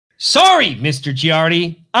Sorry, Mr.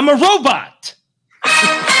 Giardi, I'm a robot.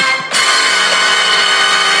 I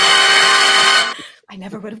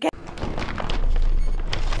never would have guessed.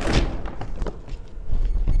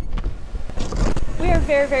 We are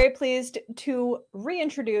very, very pleased to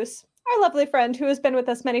reintroduce our lovely friend who has been with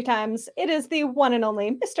us many times. It is the one and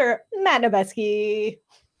only Mr. Matt Noveskey.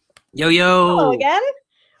 Yo, yo. Hello again.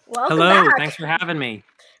 Welcome Hello. back. Thanks for having me.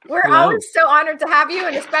 We're always so honored to have you,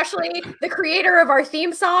 and especially the creator of our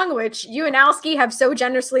theme song, which you and Alski have so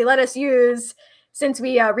generously let us use since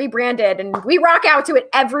we rebranded, and we rock out to it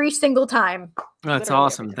every single time. That's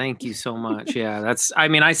awesome. Thank you so much. Yeah, that's, I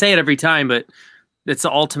mean, I say it every time, but it's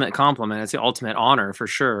the ultimate compliment. It's the ultimate honor for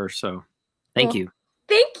sure. So thank you.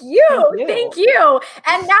 Thank you. Thank you.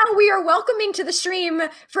 And now we are welcoming to the stream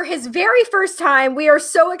for his very first time. We are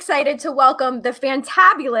so excited to welcome the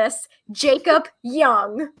fantabulous Jacob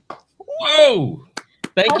Young. Whoa.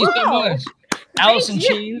 Thank you so much. Allison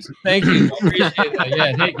Cheese. Thank you. I appreciate that.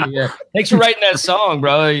 Yeah, thank you. Yeah. Thanks for writing that song,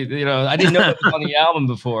 bro. You know, I didn't know it was on the album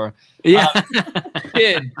before. Yeah.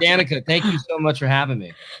 Danica, thank you so much for having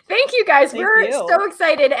me. Thank you guys. We're so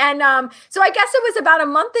excited. And so I guess it was about a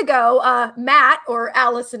month ago, Matt, or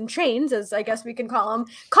Allison Chains, as I guess we can call him,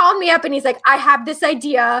 called me up and he's like, I have this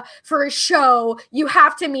idea for a show. You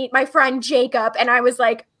have to meet my friend Jacob. And I was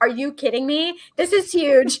like, are you kidding me? This is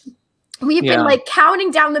huge. We've been like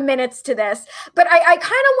counting down the minutes to this, but I kind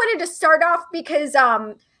of wanted to start off because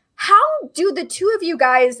how do the two of you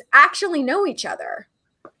guys actually know each other?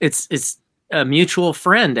 It's a mutual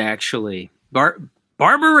friend, actually. Barbara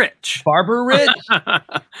Rich. Barbara Rich.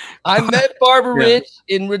 I met Barbara Rich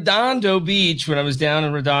in Redondo Beach when I was down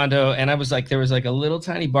in Redondo, and I was like, there was like a little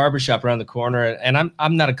tiny barbershop around the corner, and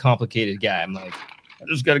I'm not a complicated guy. I'm like, I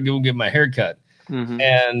just got to go get my hair cut.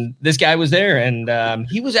 And this guy was there, and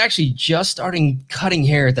he was actually just starting cutting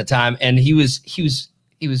hair at the time, and he was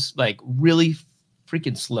like really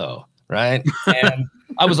freaking slow, right? And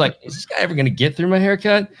I was like, is this guy ever gonna get through my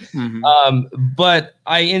haircut? But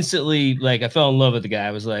I instantly, like, I fell in love with the guy.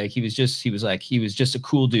 I was like, he was just a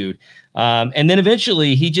cool dude. And then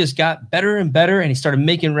eventually he just got better and better, and he started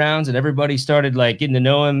making rounds, and everybody started like getting to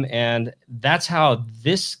know him, and that's how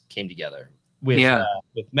this came together with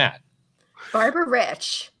Matt. Barbara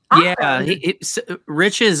Rich. Awesome. Yeah,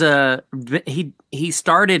 Rich is he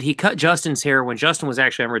cut Justin's hair when Justin was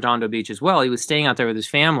actually on Redondo Beach as well. He was staying out there with his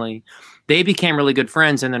family. They became really good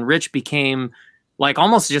friends, and then Rich became like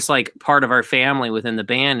almost just like part of our family within the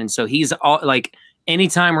band. And so he's all like,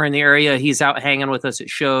 anytime we're in the area, he's out hanging with us at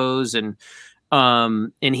shows, and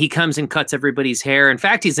he comes and cuts everybody's hair. In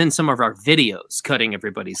fact, he's in some of our videos cutting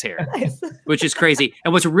everybody's hair, which is crazy.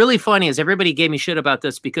 And what's really funny is everybody gave me shit about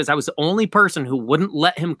this because I was the only person who wouldn't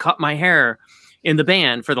let him cut my hair in the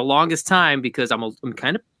band for the longest time because I'm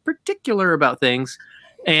kind of particular about things.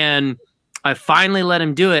 And I finally let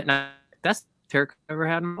him do it. And that's the haircut I've ever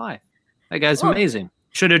had in my life. That guy's amazing.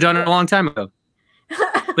 Should have done it a long time ago.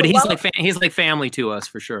 But he's he's like family to us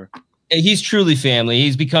for sure. He's truly family.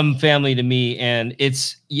 He's become family to me, and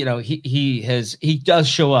it's, you know, he does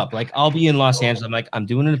show up. Like, I'll be in Los Angeles. I'm like, I'm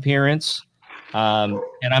doing an appearance, and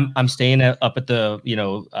I'm staying up at the, you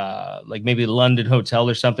know, like maybe the London hotel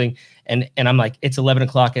or something, and I'm like, it's 11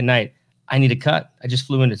 o'clock at night. I need a cut. I just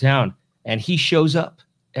flew into town, and he shows up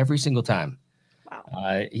every single time.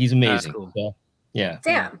 Wow, he's amazing. Cool. So, yeah.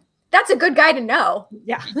 Damn, that's a good guy to know.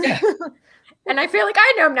 Yeah. And I feel like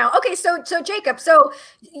I know him now. Okay, so Jacob,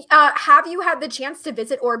 have you had the chance to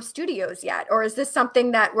visit Orb Studios yet, or is this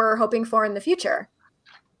something that we're hoping for in the future?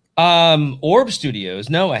 Orb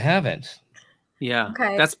Studios? No, I haven't. Yeah,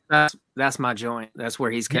 okay. That's my joint. That's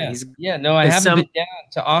where he's. No, I haven't been down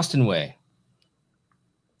to Austin way.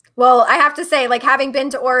 Well, I have to say, like, having been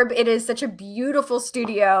to Orb, it is such a beautiful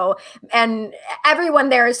studio, and everyone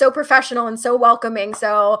there is so professional and so welcoming.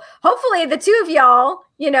 So hopefully the two of y'all,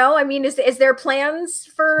 you know, I mean, is there plans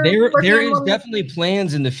for? There is definitely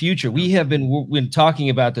plans in the future. We have been talking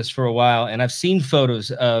about this for a while, and I've seen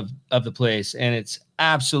photos of the place, and it's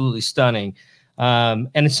absolutely stunning.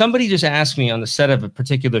 And somebody just asked me on the set of a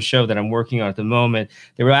particular show that I'm working on at the moment.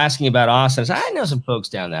 They were asking about Austin. I said, I know some folks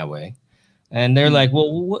down that way. And they're like,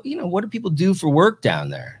 well, what do people do for work down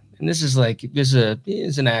there? And this is like, this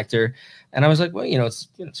is an actor. And I was like, well, you know,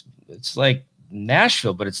 it's like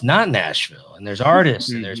Nashville, but it's not Nashville. And there's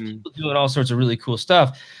artists and there's people doing all sorts of really cool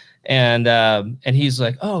stuff. And he's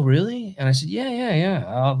like, oh, really? And I said,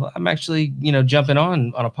 yeah. I'm actually, you know, jumping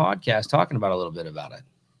on a podcast talking about a little bit about it.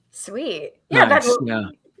 Sweet. Yeah, nice.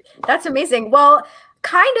 That's amazing. Well,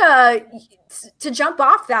 kind of to jump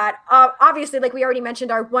off that, obviously, like we already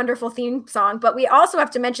mentioned our wonderful theme song, but we also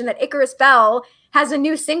have to mention that Icarus Bell has a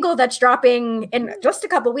new single that's dropping in just a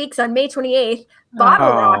couple weeks on May 28th, Bottle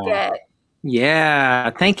Rocket. Yeah,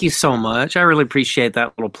 thank you so much. I really appreciate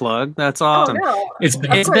that little plug. That's awesome. Oh, no.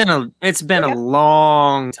 It's been a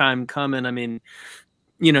long time coming. I mean,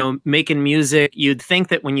 you know, making music, you'd think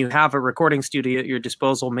that when you have a recording studio at your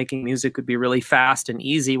disposal, making music would be really fast and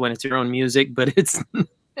easy when it's your own music, but it's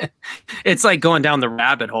like going down the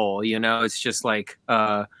rabbit hole, you know. It's just like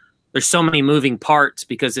there's so many moving parts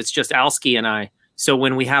because it's just Alski and I. So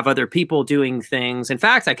when we have other people doing things, in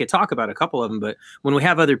fact, I could talk about a couple of them, but when we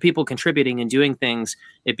have other people contributing and doing things,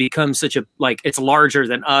 it becomes such a, like, it's larger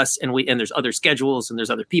than us, and there's other schedules and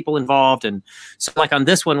there's other people involved. And so like on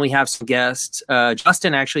this one, we have some guests.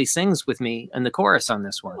 Justin actually sings with me in the chorus on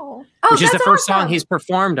this one, which is the first song he's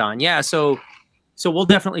performed on. Yeah. So we'll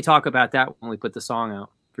definitely talk about that when we put the song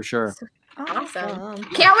out for sure. Awesome.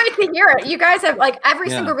 Can't wait to hear it. You guys have, like, every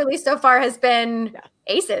single release so far has been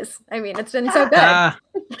aces. I mean, it's been so good. I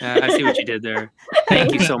see what you did there.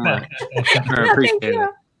 Thank you so much. I appreciate it.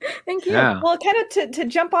 Thank you. Yeah. Well, kind of to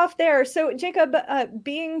jump off there. So Jacob,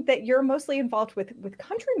 being that you're mostly involved with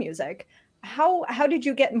country music, how did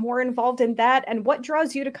you get more involved in that, and what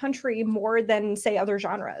draws you to country more than, say, other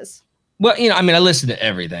genres? Well, you know, I mean, I listen to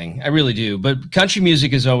everything. I really do. But country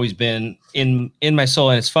music has always been in my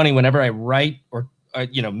soul. And it's funny, whenever I write or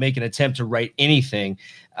you know, make an attempt to write anything,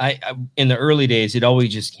 I in the early days, it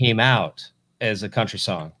always just came out as a country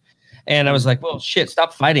song. And I was like, well, shit,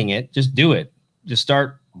 stop fighting it. Just do it. Just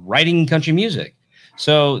start writing country music.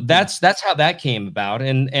 So that's how that came about.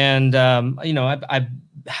 And you know, I've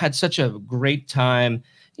had such a great time,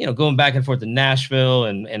 you know, going back and forth to Nashville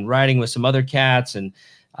and writing with some other cats. And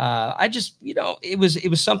I just, you know, it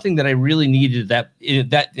was something that I really needed that, you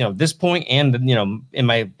know, this point and, you know, in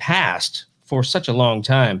my past for such a long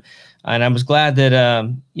time. And I was glad that,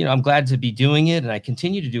 you know, I'm glad to be doing it, and I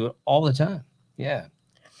continue to do it all the time. Yeah.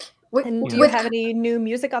 And do you have any new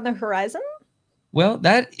music on the horizon? Well,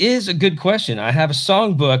 that is a good question. I have a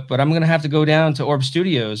song book, but I'm going to have to go down to Orb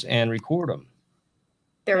Studios and record them.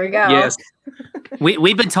 There we go. Yes.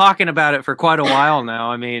 We've been talking about it for quite a while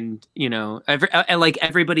now. I mean, you know, like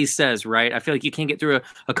everybody says, right? I feel like you can't get through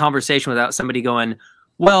a conversation without somebody going,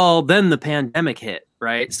 well, then the pandemic hit,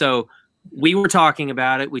 right? So we were talking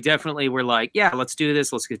about it. We definitely were like, yeah, let's do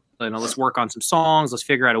this. Let's get, you know, let's work on some songs. Let's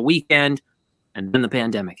figure out a weekend. And then the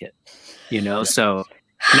pandemic hit, you know? So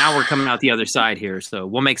now we're coming out the other side here. So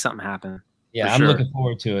we'll make something happen. Yeah, I'm looking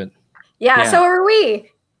forward to it. Yeah, so are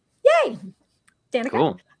we. Yay. Danica.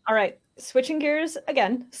 Cool. All right, switching gears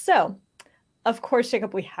again. So, of course,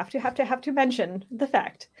 Jacob, we have to mention the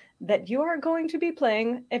fact that you are going to be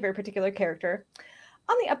playing a very particular character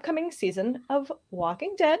on the upcoming season of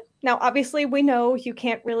Walking Dead. Now, obviously, we know you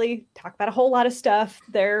can't really talk about a whole lot of stuff.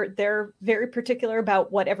 They're very particular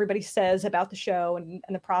about what everybody says about the show and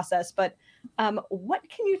the process. But what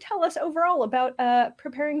can you tell us overall about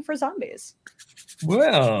preparing for zombies?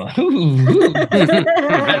 Well,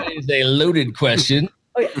 that is a loaded question.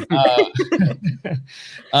 Oh,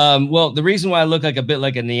 yeah. Well, the reason why I look like a bit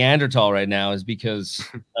like a Neanderthal right now is because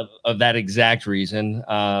of that exact reason.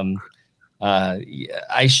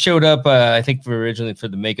 I showed up, I think originally for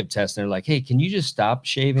the makeup test, and they're like, hey, can you just stop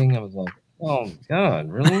shaving? I was like, oh God,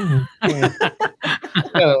 really? I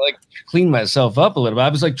gotta like clean myself up a little bit. I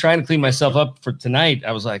was like trying to clean myself up for tonight.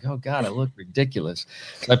 I was like, oh God, I look ridiculous.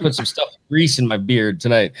 So I put some grease in my beard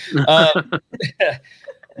tonight.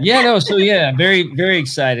 Yeah, no, so yeah, very, very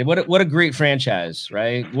excited. What a great franchise,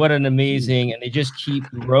 right? What an amazing, and they just keep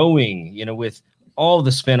growing, you know, with all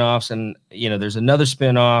the spinoffs. And, you know, there's another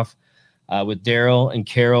spinoff with Daryl and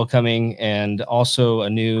Carol coming, and also a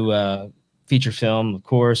new feature film, of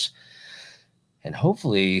course. And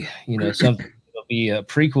hopefully, you know, something will be a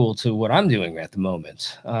prequel to what I'm doing at the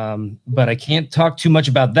moment. But I can't talk too much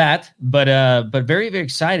about that. But very, very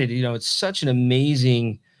excited. You know, it's such an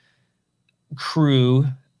amazing crew,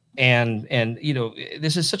 and you know,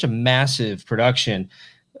 this is such a massive production.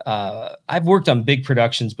 I've worked on big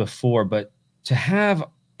productions before, but to have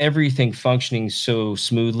everything functioning so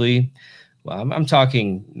smoothly. Well, I'm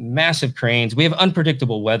talking massive cranes. We have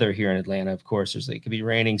unpredictable weather here in Atlanta, of course. It could be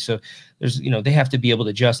raining, so there's, you know, they have to be able to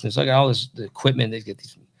adjust. There's like all this the equipment. They get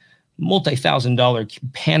these multi-$1,000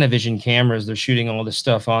 Panavision cameras. They're shooting all this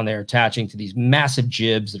stuff on there, attaching to these massive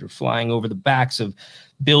jibs that are flying over the backs of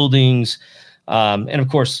buildings, and of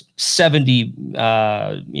course 70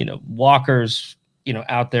 you know, walkers, you know,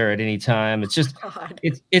 out there at any time. It's just,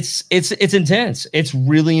 it's intense. It's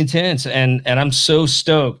really intense. And I'm so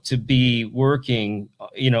stoked to be working,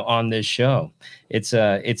 you know, on this show. It's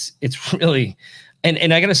really,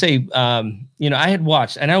 and I gotta say, you know, I had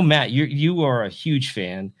watched, I know Matt, you are a huge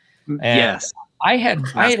fan. And yes. I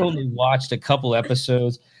had only watched a couple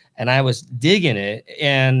episodes, and I was digging it.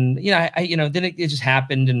 And then it just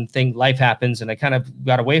happened, and life happens, and I kind of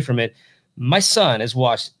got away from it. My son has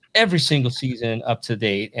watched every single season up to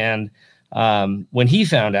date, and when he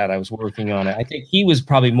found out I was working on it, I think he was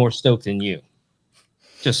probably more stoked than you.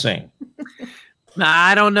 Just saying.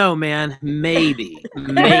 I don't know, man. Maybe.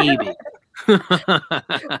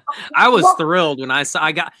 I was thrilled when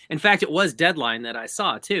in fact, it was Deadline that I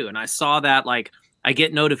saw too. And I saw that, like, I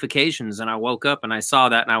get notifications, and I woke up and I saw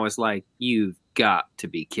that, and I was like, you've got to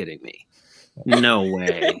be kidding me. No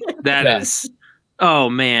way. That is, oh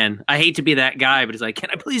man, I hate to be that guy, but it's like, can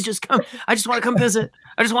I please just come? I just want to come visit.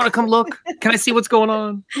 I just want to come look. Can I see what's going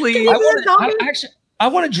on? Please. I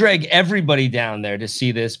want to drag everybody down there to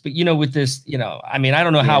see this, but with this, I mean, I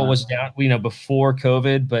don't know how it was down, before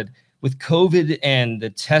COVID, but with COVID and the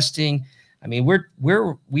testing, I mean,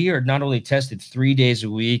 we are not only tested 3 days a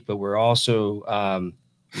week, but we're also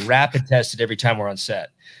rapid tested every time we're on set.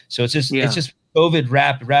 So it's just COVID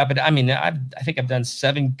rapid. I mean, I think I've done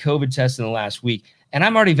 7 COVID tests in the last week, and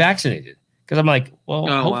I'm already vaccinated because I'm like,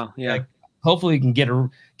 well, hopefully we can get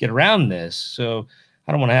around this. So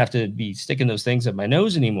I don't want to have to be sticking those things up my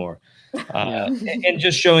nose anymore, and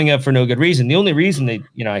just showing up for no good reason. The only reason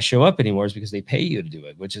I show up anymore is because they pay you to do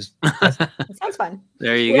it, which is that sounds fun.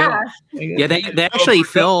 There you go. Yeah, they actually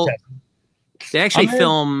film. They actually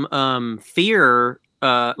film Fear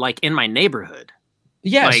like in my neighborhood.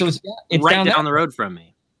 Yeah, like, so it's right down the road from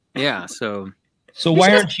me. Yeah, so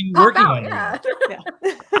why aren't you working on it?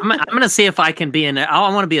 I'm gonna see if I can be I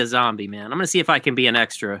want to be a zombie, man. I'm gonna see if I can be an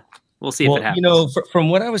extra. We'll see if it happens. From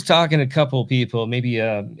what I was talking to a couple of people, maybe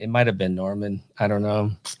it might have been Norman. I don't know.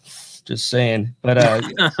 Just saying. But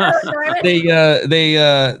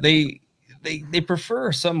they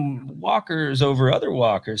prefer some walkers over other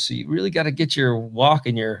walkers. So you really got to get your walk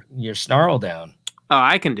and your snarl down. Oh,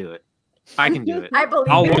 I can do it. I can do it. I believe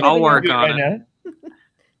I'll work on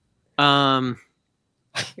it.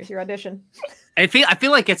 Here's your audition. I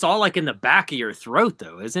feel like it's all like in the back of your throat,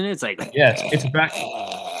 though, isn't it? It's like it's back.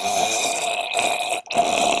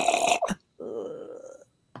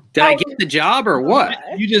 Did I get the job or what?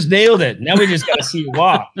 You just nailed it. Now we just got to see you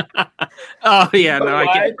walk. Oh yeah, no, I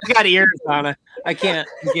can't. I got ears on it. I can't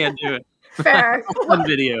do it. Fair. On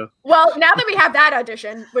video. Well, now that we have that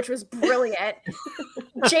audition, which was brilliant,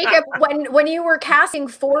 Jacob, when you were casting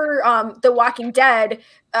for The Walking Dead,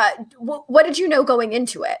 what did you know going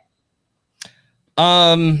into it?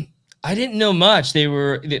 I didn't know much.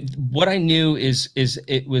 What I knew is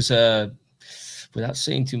it was without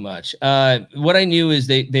saying too much. What I knew is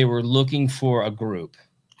they were looking for a group,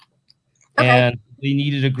 and they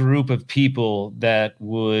needed a group of people that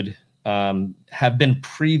would have been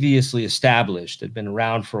previously established, had been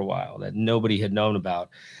around for a while, that nobody had known about,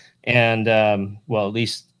 and well, at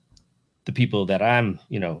least the people that I'm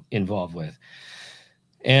involved with.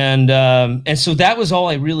 And so that was all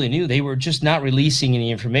I really knew. They were just not releasing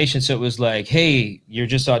any information. So it was like, hey, you're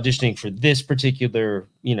just auditioning for this particular,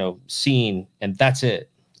 scene, and that's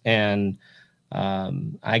it. And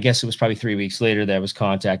I guess it was probably 3 weeks later that I was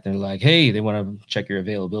contacted and like, hey, they want to check your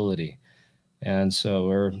availability. And so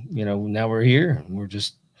we're, now we're here. We're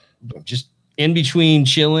just in between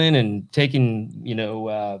chilling and taking,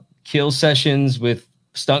 kill sessions with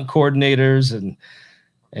stunt coordinators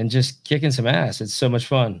and just kicking some ass. It's so much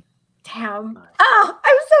fun. Damn. Oh,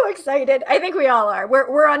 I'm so excited. I think we all are.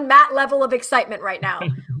 We're on Matt level of excitement right now,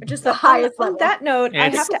 which is the highest level. On that note, I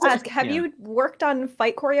have to ask, have you worked on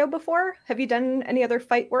fight choreo before? Have you done any other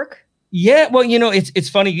fight work? Yeah, well, it's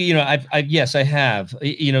funny, yes, I have.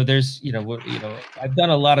 There's, I've done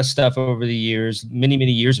a lot of stuff over the years, many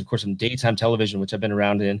years, of course, in daytime television, which I've been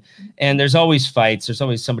around in. And there's always fights. There's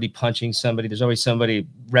always somebody punching somebody. There's always somebody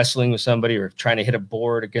wrestling with somebody or trying to hit a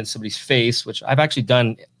board against somebody's face, which I've actually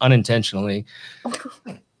done unintentionally.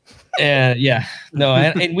 And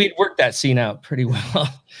and we'd worked that scene out pretty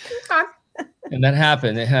well. And that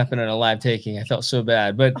happened. It happened in a live taking. I felt so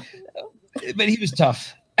bad, but he was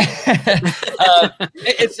tough.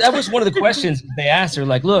 That was one of the questions they asked. They're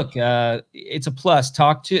like, look, it's a plus.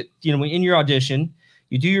 Talk to, in your audition,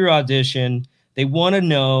 you do your audition. They want to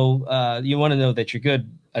know, you want to know that you're good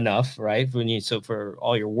enough, right? For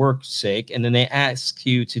all your work's sake. And then they ask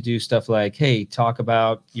you to do stuff like, hey, talk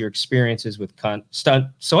about your experiences with stunt.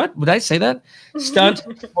 So what would I say that? Stunt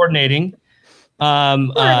coordinating.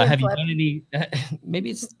 Have you done any, maybe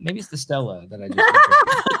it's the Stella that I just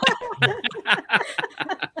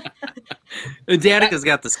Danica's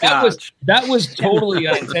got the scotch. That was totally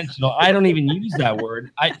unintentional. I don't even use that word.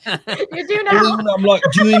 You do now. I'm like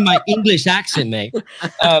doing my English accent, mate.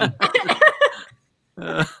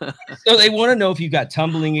 So they want to know if you got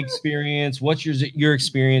tumbling experience, what's your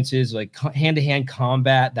experiences, like hand-to-hand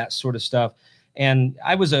combat, that sort of stuff. And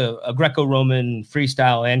I was a Greco-Roman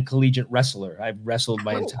freestyle and collegiate wrestler. I've wrestled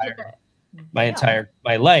my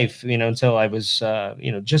my life, you know, until I was,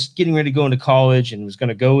 you know, just getting ready to go into college and was going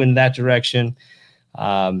to go in that direction.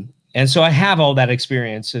 And so I have all that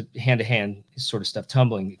experience at hand-to-hand sort of stuff,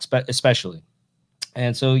 tumbling especially.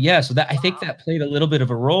 And so, yeah, so that I think that played a little bit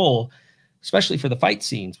of a role, especially for the fight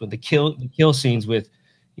scenes, with the kill scenes with,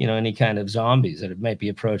 you know, any kind of zombies that it might be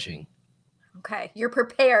approaching. Okay, you're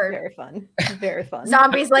prepared. Very fun. Very fun.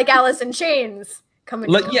 Zombies like Alice in Chains coming.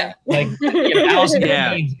 Look, yeah, like you know, Alice in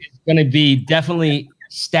Chains is going to be definitely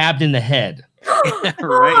stabbed in the head.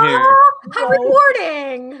 Right here. How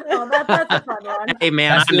rewarding! Oh, that's a fun one. Hey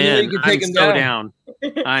man, I'm in. I'm so down.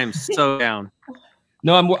 I'm so down.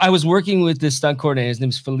 No, I was working with this stunt coordinator. His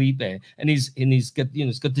name's Felipe, and he's got, you know,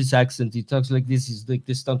 he's got this accent. He talks like this. He's like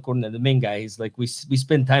this stunt coordinator, the main guy. He's like we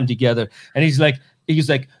spend time together, and he's like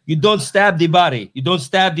you don't stab the body. You don't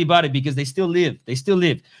stab the body because they still live. They still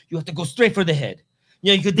live. You have to go straight for the head.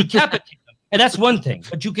 You know, you could decapitate them, and that's one thing.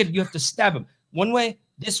 But you have to stab them one way,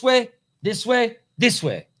 this way, this way, this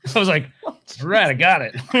way. I was like, all right, I got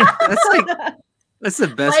it. That's the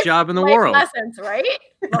best job in the world. Lessons, right?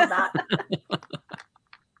 Love that.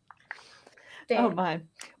 Oh my.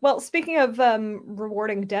 Well, speaking of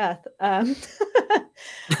rewarding death,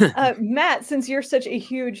 Matt, since you're such a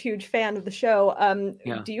huge fan of the show,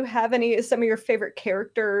 do you have some of your favorite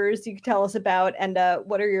characters you could tell us about? And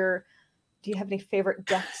do you have any favorite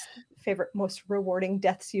deaths, most rewarding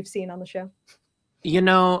deaths you've seen on the show? You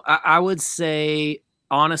know, I would say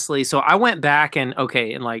honestly, so I went back and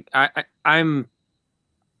like I'm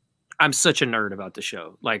such a nerd about the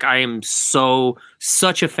show. Like I am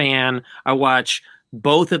such a fan. I watch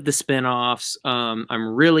both of the spinoffs.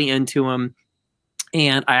 I'm really into them.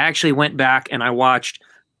 And I actually went back and I watched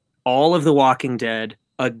all of The Walking Dead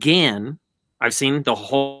again. I've seen the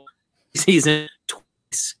whole season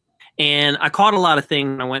twice. And I caught a lot of things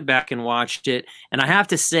when I went back and watched it. And I have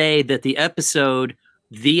to say that the episode,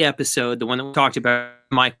 the one that we talked about,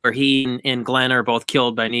 Mike, where he and Glenn are both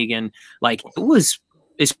killed by Negan, like it was,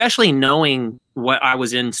 especially knowing what I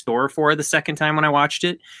was in store for the second time when I watched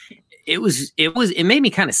it, it made me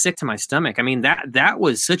kind of sick to my stomach. I mean, that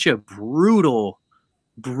was such a brutal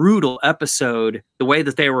episode, the way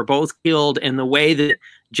that they were both killed and the way that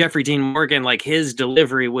Jeffrey Dean Morgan, like his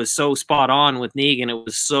delivery was so spot on with Negan. It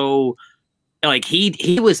was so like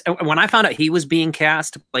he was, when I found out he was being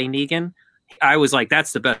cast to play Negan, I was like,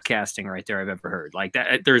 that's the best casting right there I've ever heard. Like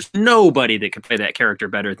that, there's nobody that could play that character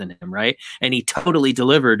better than him, right? And he totally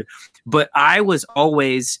delivered. But I was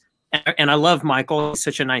always, and I love Michael, he's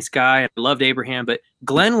such a nice guy. I loved Abraham, but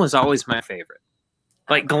Glenn was always my favorite.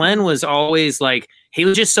 Like Glenn was always like, he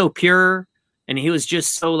was just so pure, and he was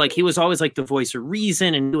just so like, he was always like the voice of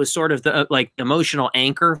reason, and he was sort of the like emotional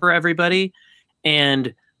anchor for everybody.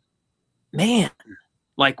 And man,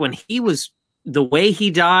 like when he was, the way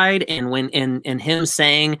he died, and when and him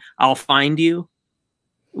saying "I'll find you,"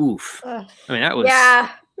 oof! I mean, that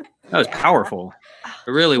was powerful.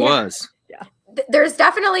 It really was. Yeah, there's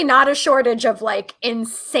definitely not a shortage of like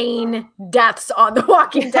insane deaths on The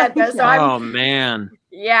Walking Dead. Though, so man,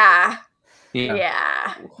 yeah.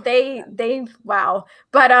 They wow.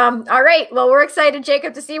 But all right. Well, we're excited,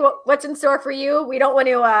 Jacob, to see what's in store for you. We don't want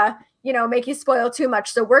to make you spoil too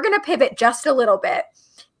much, so we're gonna pivot just a little bit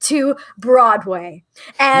to Broadway.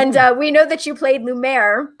 And we know that you played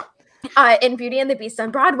Lumiere in Beauty and the Beast on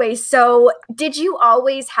Broadway. So did you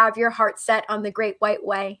always have your heart set on the Great White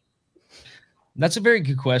Way? That's a very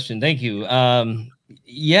good question. Thank you.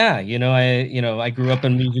 Yeah, I grew up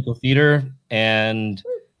in musical theater, and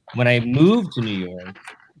when I moved to New York,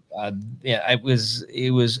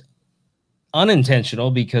 it was unintentional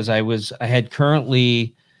because it was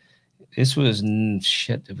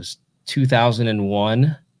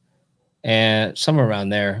 2001 and somewhere around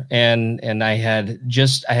there, and I had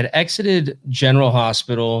exited General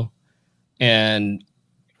Hospital, and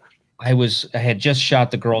I had just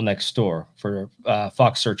shot The Girl Next Door for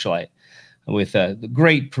Fox Searchlight with the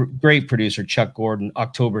great producer Chuck Gordon.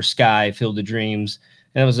 October Sky, Field of Dreams,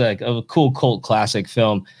 and it was like a cool cult classic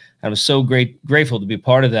film. I was so grateful to be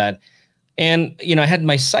part of that. And, I had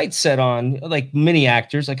my sights set on, like many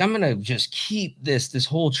actors, like I'm going to just keep this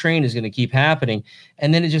whole train is going to keep happening.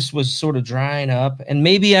 And then it just was sort of drying up. And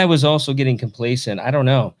maybe I was also getting complacent. I don't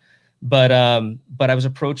know. But I was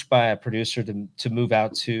approached by a producer to move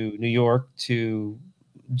out to New York to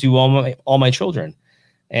do all my children.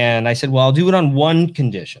 And I said, well, I'll do it on one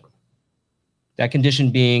condition, That condition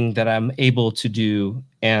being that I'm able to do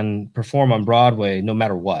and perform on Broadway no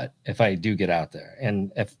matter what, if I do get out there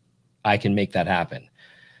and if I can make that happen.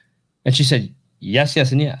 And she said, yes,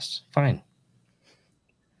 yes, and yes. Fine.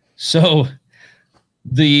 So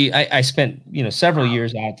I spent, several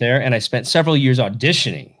years out there, and I spent several years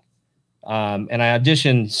auditioning. And I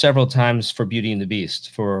auditioned several times for Beauty and the Beast,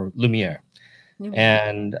 for Lumiere.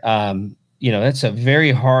 And, that's a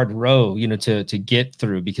very hard row, to get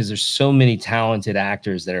through, because there's so many talented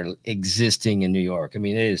actors that are existing in New York. I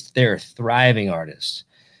mean, they're thriving artists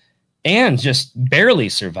and just barely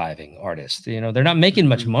surviving artists. They're not making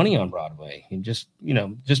much money on Broadway. And just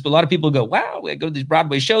a lot of people go, wow, we go to these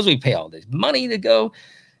Broadway shows, we pay all this money to go.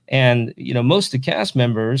 And, most of the cast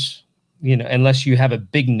members, unless you have a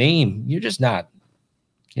big name, you're not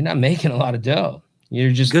making a lot of dough.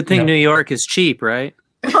 You're just good thing New York is cheap, right?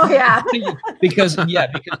 Oh yeah. because New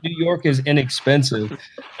York is inexpensive.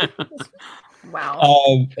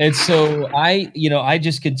 Wow. And so I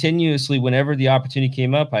just continuously, whenever the opportunity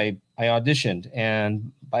came up, I auditioned,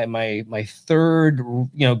 and by my third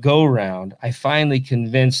go round, I finally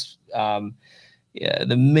convinced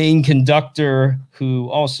the main conductor, who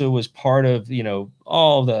also was part of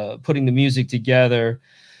all the putting the music together,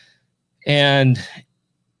 and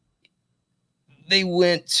they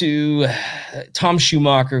went to Tom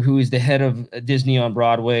Schumacher, who is the head of Disney on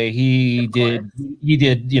Broadway. He did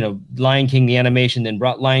Lion King, the animation, then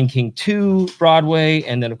brought Lion King to Broadway,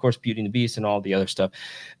 and then of course Beauty and the Beast and all the other stuff.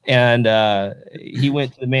 And he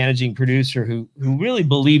went to the managing producer, who really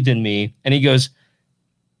believed in me, and he goes,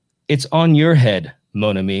 "It's on your head,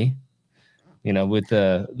 mon ami," with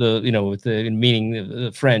the meaning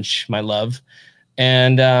the French, my love.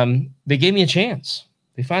 And they gave me a chance.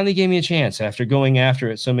 They finally gave me a chance after going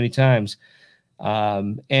after it so many times.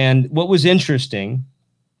 And what was interesting,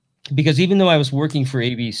 because even though I was working for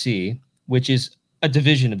ABC, which is a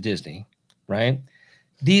division of Disney, right?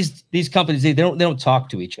 These companies, they don't talk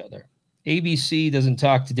to each other. ABC doesn't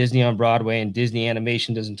talk to Disney on Broadway, and Disney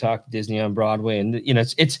Animation doesn't talk to Disney on Broadway. And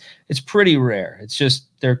it's pretty rare. It's just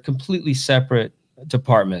they're completely separate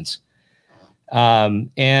departments.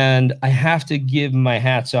 And I have to give my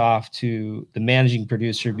hats off to the managing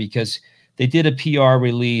producer, because they did a PR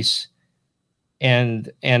release, and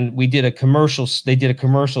we did a commercial. They did a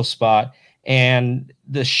commercial spot, and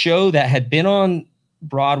the show that had been on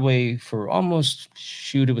Broadway for almost,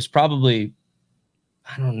 it was probably,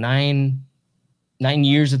 I don't know, 9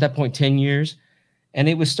 years at that point, 10 years. And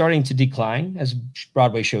it was starting to decline, as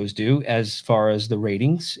Broadway shows do, as far as the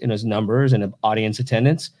ratings and as numbers and audience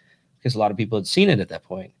attendance, because a lot of people had seen it at that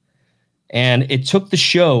point. And it took the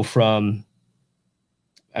show from,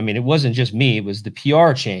 it wasn't just me, it was the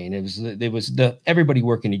PR chain. It was everybody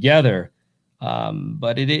working together.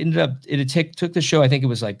 But it ended up, took the show. I think it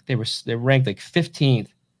was like, they ranked like 15th,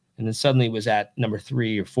 and then suddenly it was at number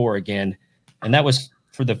 3 or 4 again. And that was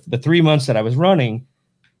for the 3 months that I was running.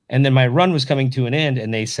 And then my run was coming to an end,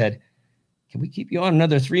 and they said, "Can we keep you on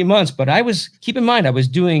another 3 months?" But keep in mind, I was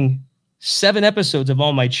doing 7 episodes of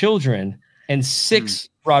All My Children and 6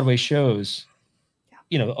 Broadway shows,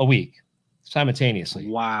 a week simultaneously.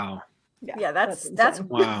 Wow. Yeah, that's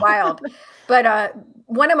wild. But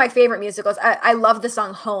one of my favorite musicals, I love the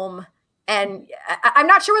song Home. And I'm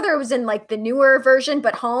not sure whether it was in like the newer version,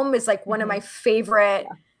 but Home is like one of my favorite,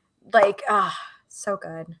 so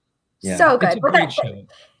good. Yeah. So good. It's a great show.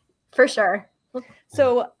 For sure.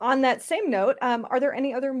 So on that same note, are there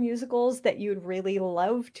any other musicals that you'd really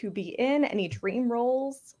love to be in? Any dream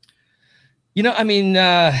roles? I've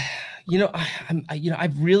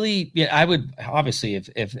really, I would obviously,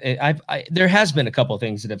 if there has been a couple of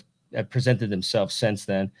things that have presented themselves since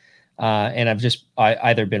then. And I've just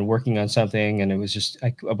either been working on something, and it was just,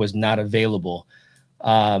 I was not available.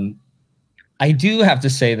 I do have to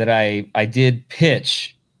say that I did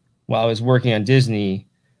pitch while I was working on Disney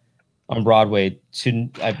on Broadway to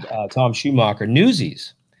Tom Schumacher,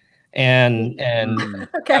 Newsies. And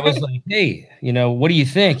okay. I was like, "Hey, what do you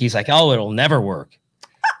think?" He's like, "Oh, it'll never work."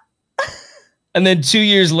 And then 2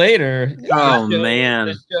 years later,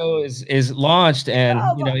 the show is launched, and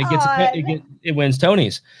it wins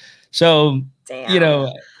Tonys. So Damn. I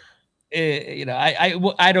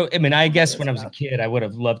don't. I guess when I was a kid, I would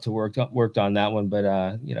have loved to worked on that one, but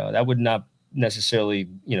that would not necessarily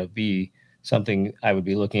be something I would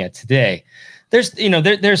be looking at today. There's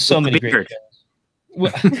so many great shows. You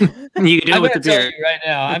can do it with the beard right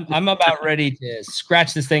now. I'm about ready to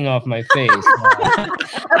scratch this thing off my face.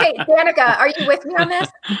 Okay, Danica, are you with me on this?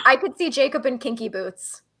 I could see Jacob in kinky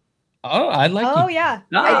boots. Oh, I like. Oh yeah.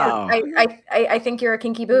 I think you're a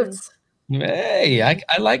kinky boots. Hey, I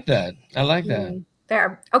like that. I like that.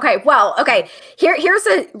 Fair. Okay. Well, okay. Here's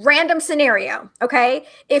a random scenario. Okay.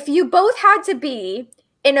 If you both had to be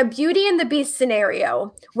in a Beauty and the Beast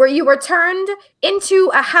scenario where you were turned into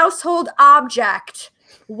a household object,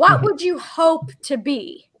 what would you hope to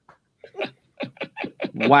be?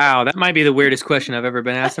 Wow, that might be the weirdest question I've ever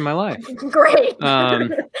been asked in my life. Great.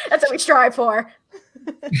 That's what we strive for.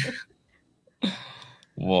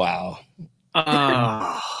 Wow.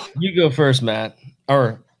 You go first, Matt.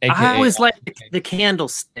 Or AKA. I was like the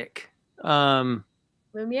candlestick.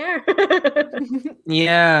 Lumiere.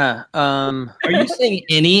 Yeah. Are you saying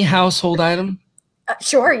any household item?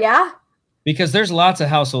 Sure, yeah. Because there's lots of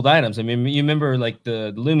household items. I mean, you remember like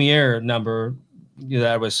the Lumiere number that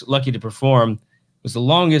I was lucky to perform was the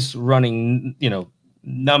longest running,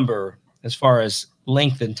 number as far as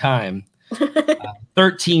length and time.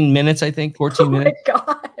 13 minutes, I think, 14 minutes. Oh my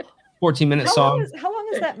God. 14-minute song. How long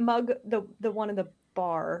is that mug, the one in the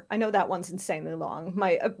bar? I know that one's insanely long.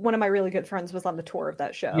 One of my really good friends was on the tour of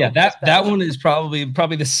that show. Yeah, that one is probably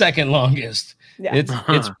the second longest. Yeah. It's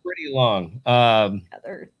pretty long.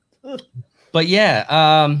 But yeah,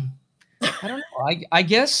 I don't know. I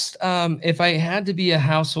guess if I had to be a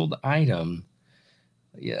household item,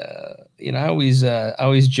 yeah, I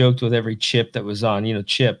always joked with every chip that was on,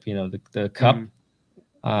 Chip, the cup.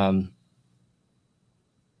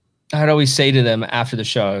 I'd always say to them after the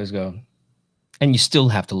show, I always go, and you still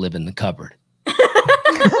have to live in the cupboard.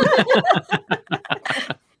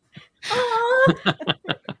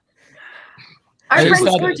 Our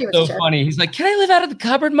friend so funny. He's like, "Can I live out of the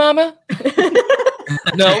cupboard, Mama?"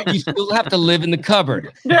 No, you still have to live in the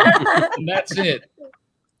cupboard. And that's it.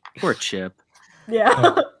 Poor Chip.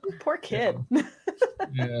 Yeah. Poor kid.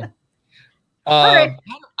 Yeah. Right.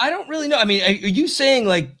 I don't really know. I mean, are you saying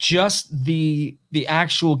like just the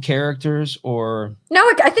actual characters, or no?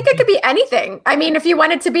 I think it could be anything. I mean, if you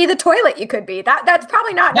wanted to be the toilet, you could be. That's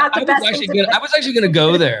probably not the best. I was actually going to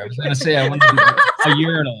go there. I was going to say I wanted to be a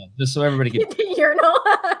urinal, just so everybody could urinal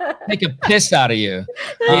take a piss out of you,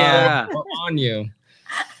 yeah, or on you.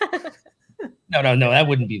 No, that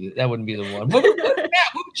wouldn't be the one. What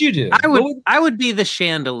would you do? I would be the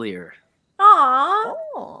chandelier.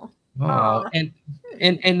 Aww. Oh,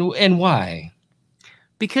 and why?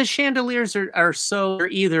 Because chandeliers they're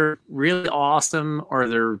either really awesome or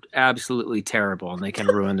they're absolutely terrible and they can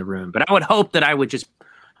ruin the room. But I would hope that I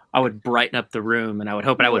would brighten up the room, and I would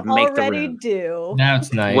hope I would make the room. Already do. Now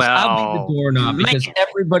it's nice. Well, I'll be the doorknob because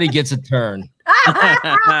everybody gets a turn.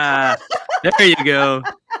 There you go.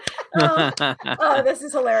 Oh, this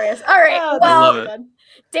is hilarious. All right. Well,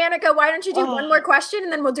 Danica, why don't you do one more question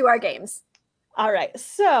and then we'll do our games. All right.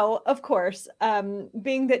 So, of course,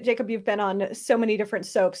 being that Jacob, you've been on so many different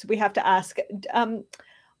soaps, we have to ask,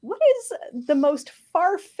 what is the most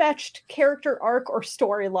far-fetched character arc or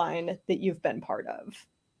storyline that you've been part of?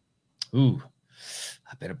 Ooh,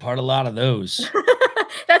 I've been a part of a lot of those.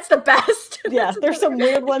 That's the best. Yeah, there's some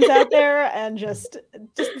weird ones out there and just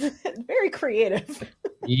very creative.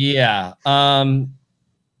 Yeah.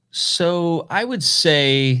 So I would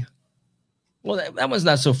say, well, that was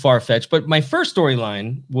not so far-fetched, but my first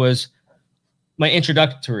storyline was my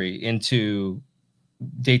introductory into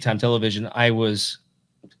daytime television. I was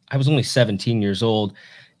only 17 years old,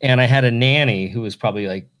 and I had a nanny who was probably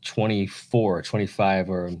like 24, 25,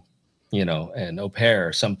 or, an au pair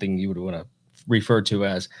or something you would want to refer to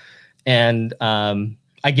as. And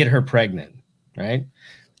I get her pregnant, right?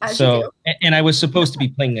 And I was supposed to be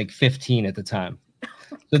playing like 15 at the time.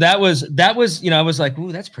 So that was, I was like,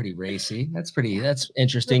 ooh, that's pretty racy. That's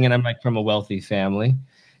interesting. And I'm like from a wealthy family.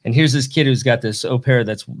 And here's this kid who's got this au pair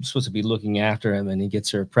that's supposed to be looking after him, and he gets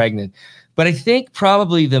her pregnant. But I think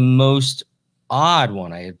probably the most odd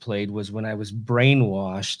one I had played was when I was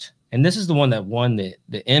brainwashed. And this is the one that won the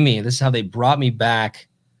Emmy. This is how they brought me back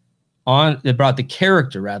on. They brought the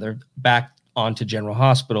character, rather, back onto General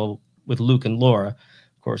Hospital with Luke and Laura.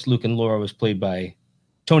 Of course, Luke and Laura was played by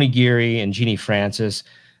Tony Geary and Jeannie Francis,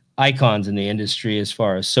 icons in the industry as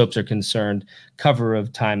far as soaps are concerned. Cover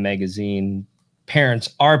of Time magazine.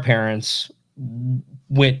 Our parents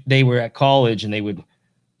they were at college, and they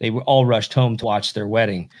were all rushed home to watch their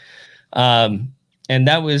wedding. And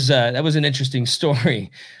that was an interesting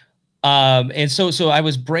story. And so I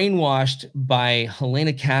was brainwashed by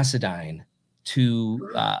Helena Cassadine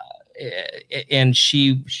and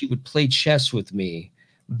she would play chess with me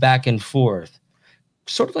back and forth,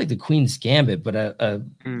 sort of like the Queen's Gambit, but a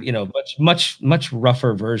much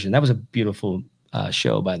rougher version. That was a beautiful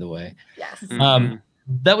show, by the way. Yes.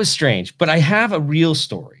 That was strange, but I have a real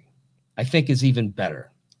story I think is even better.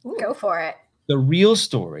 Go for it. The real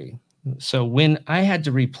story. So when I had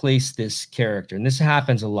to replace this character, and this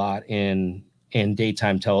happens a lot in in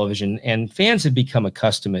daytime television, and fans have become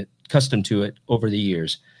accustomed to it over the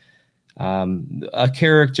years. A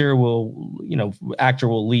character will, actor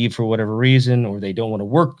will leave for whatever reason, or they don't want to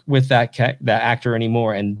work with that actor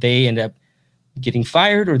anymore, and they end up getting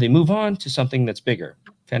fired, or they move on to something that's bigger.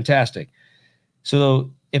 Fantastic.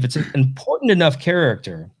 So if it's an important enough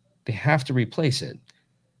character, they have to replace it.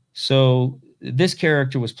 So this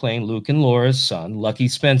character was playing Luke and Laura's son, Lucky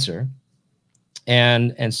Spencer.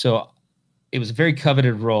 And so it was a very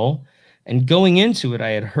coveted role. And going into it, I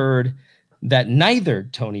had heard that neither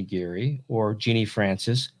Tony Geary or Jeannie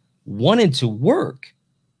Francis wanted to work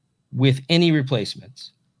with any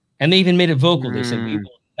replacements. And they even made it vocal. They said, we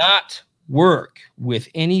will not work with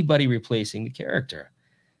anybody replacing the character.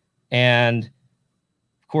 And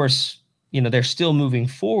of course, they're still moving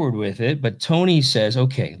forward with it. But Tony says,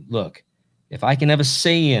 okay, look, if I can have a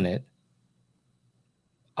say in it,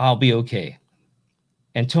 I'll be okay.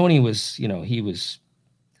 And Tony was, he was,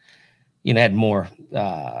 had more,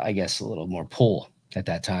 I guess, a little more pull at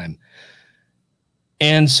that time.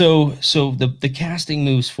 And so the casting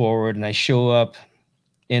moves forward, and I show up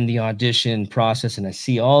in the audition process, and I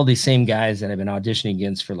see all these same guys that I've been auditioning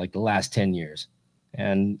against for like the last 10 years.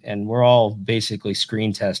 And we're all basically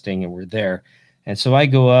screen testing, and we're there. And so I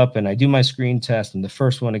go up and I do my screen test, and the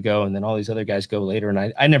first one to go, and then all these other guys go later.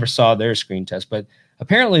 And I never saw their screen test, but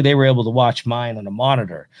apparently they were able to watch mine on a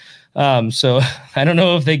monitor. So I don't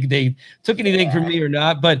know if they took anything from me or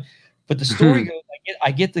not, but the story goes,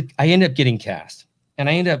 I end up getting cast, and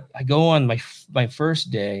I go on my first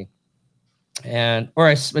day,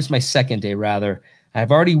 it's my second day rather.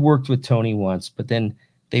 I've already worked with Tony once, but then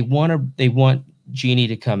they want Jeannie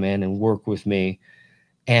to come in and work with me.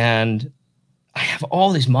 And I have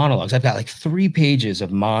all these monologues. I've got like 3 pages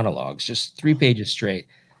of monologues, just 3 pages straight.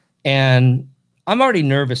 And I'm already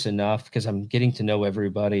nervous enough because I'm getting to know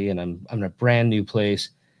everybody, and I'm in a brand new place.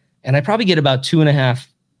 And I probably get about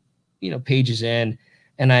 2.5, pages in,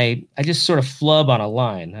 and I just sort of flub on a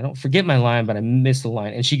line. I don't forget my line, but I miss the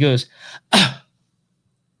line. And she goes,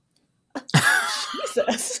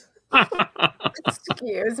 Jesus.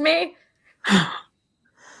 Excuse me.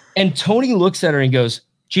 And Tony looks at her and goes,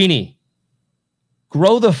 Jeannie,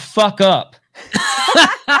 grow the fuck up.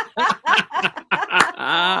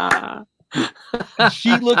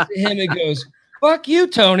 She looks at him and goes, fuck you,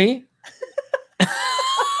 Tony. And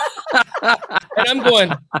I'm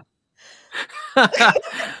going,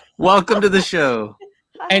 welcome to the show.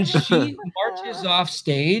 And she marches off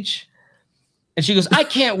stage, and she goes, I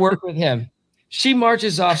can't work with him. She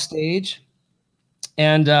marches off stage,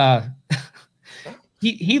 and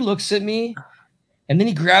he looks at me, and then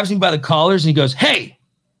he grabs me by the collars and he goes, hey,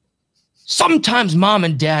 sometimes mom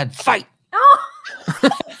and dad fight. Oh.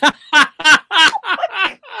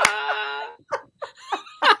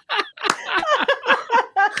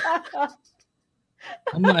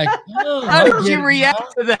 I'm like, oh, how did you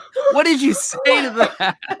react to that? What did you say to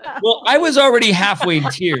that? Well, I was already halfway in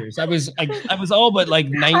tears. I was all but like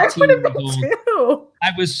 19 years old.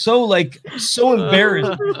 I was so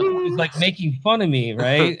embarrassed. He was like making fun of me,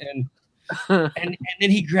 right? And then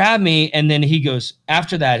he grabbed me, and then he goes,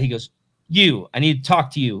 after that, he goes, I need to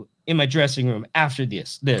talk to you in my dressing room after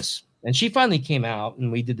this. And she finally came out,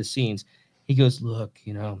 and we did the scenes. He goes, look,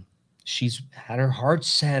 she's had her heart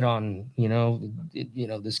set on,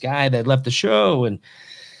 this guy that left the show, and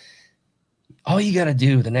all you got to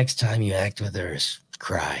do the next time you act with her is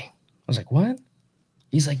cry. I was like, what?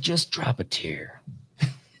 He's like, just drop a tear.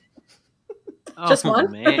 Just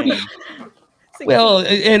one? Man. Well,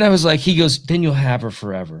 and I was like, he goes, then you'll have her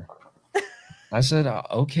forever. I said,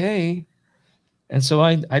 okay. And so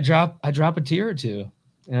I drop a tear or two,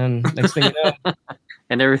 and next thing you know,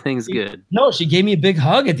 and everything's good. No, she gave me a big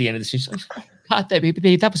hug at the end of this. She's like, God, that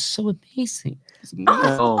baby, that was so amazing.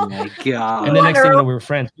 Oh my God. And the next thing you know, we were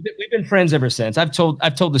friends. We've been friends ever since. I've told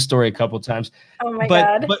the story a couple of times. Oh my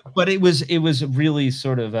God. But it was really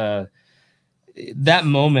sort of that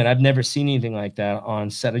moment. I've never seen anything like that on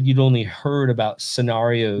set. You'd only heard about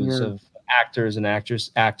scenarios of actors and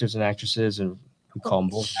actresses, and we call them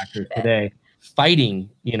both actors today, fighting,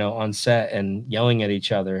 on set and yelling at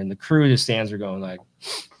each other, and the crew just stands there going like,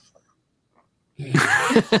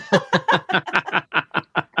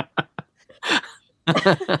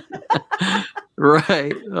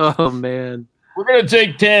 right. Oh man. We're gonna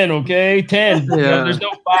take 10, okay? 10. Yeah. There's no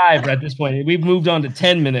 5 at this point. We've moved on to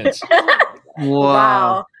 10 minutes.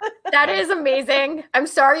 Wow. That is amazing. I'm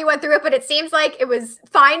sorry you went through it, but it seems like it was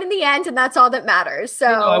fine in the end, and that's all that matters. So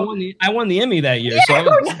I won the Emmy that year. Yeah,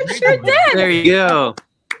 so you sure did. There you go.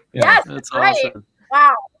 Yeah. Yes, That's right. awesome.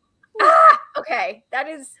 Wow. Okay, that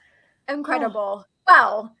is incredible.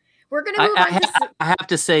 Well, We're gonna move on to. I have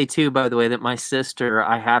to say too, by the way, that my sister,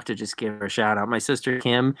 I have to just give her a shout out. My sister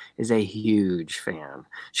Kim is a huge fan.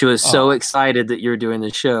 She was so excited that you're doing the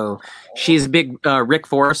show. She's a big Rick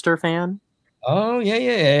Forrester fan. Oh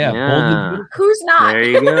yeah. Who's not? There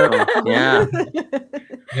you go. Yeah.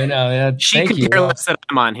 You know, yeah. She could care less that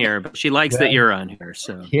I'm on here, but she likes that you're on here.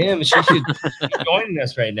 So Kim, she should be joining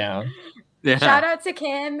us right now. Yeah. Shout out to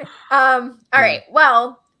Kim. All right.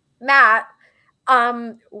 Well, Matt,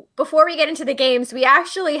 before we get into the games, we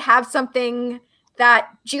actually have something that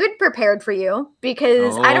Jude prepared for you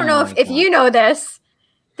because I don't know if you know this.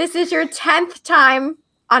 This is your 10th time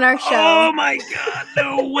on our show. Oh my God,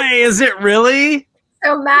 no way. Is it really?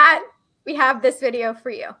 So Matt, we have this video for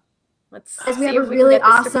you. Let's see. We have a really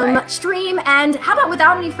awesome stream, and how about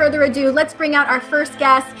without any further ado, let's bring out our first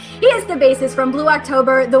guest. He is the bassist from Blue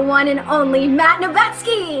October, the one and only Matt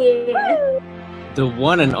Noveskey. Woo! The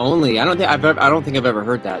one and only. I don't think I've ever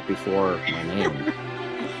heard that before. My name.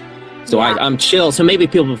 So yeah. I'm chill. So maybe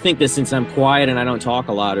people think that since I'm quiet and I don't talk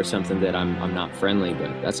a lot or something that I'm not friendly,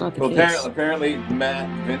 but that's not the case. Apparently, Matt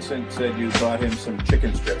Vincent said you bought him some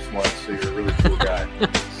chicken strips once, so you're a really cool guy.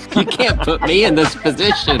 You can't put me in this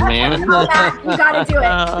position, man. You gotta do it.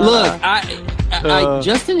 Look,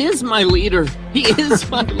 Justin is my leader. He is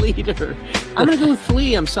my leader. I'm gonna go with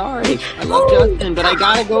Flea. I'm sorry. I love Justin, but I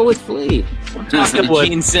gotta go with Flea. I'm talking to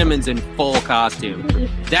Gene Simmons in full costume.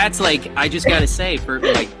 That's like, I just gotta say, for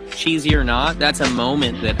like cheesy or not, that's a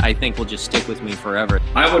moment that I think will just stick with me forever.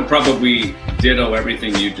 I would probably ditto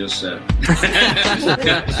everything you just said.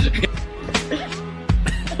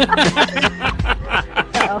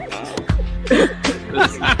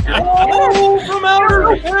 From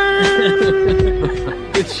outer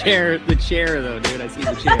the chair though, dude. I see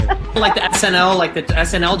the chair. Like the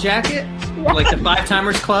SNL jacket? Yeah. Like the Five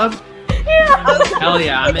Timers Club? Yeah. Hell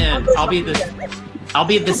yeah, I'm in. I'll be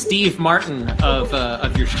the Steve Martin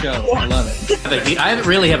of your show. I love it. I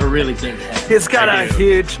really have a really big head. He's got a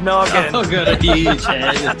huge noggin. Oh, got a huge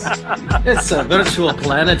head. It's a virtual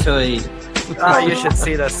planetoid. Oh, you should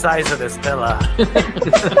see the size of this villa.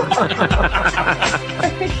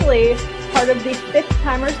 Officially part of the Fifth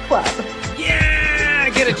Timers Club. Yeah,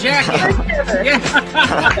 get a jacket. Yeah.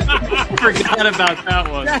 I forgot about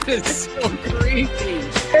that one. That is so creepy.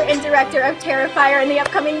 And director of Terrifier and the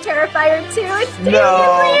upcoming Terrifier 2. It's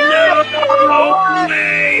No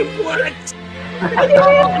way! What?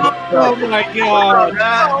 Oh my God!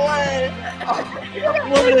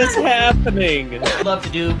 What is happening? I'd love to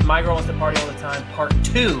do My Girl Wants to Party All the Time Part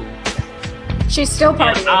 2. She's still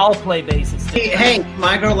partying. I'll play bassist. Hey,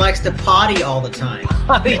 my girl likes to potty all the time.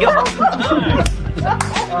 Potty all the time.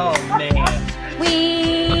 Oh man.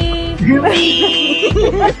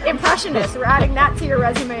 Impressionist. We're adding that to your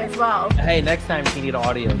resume as well. Hey, next time if you need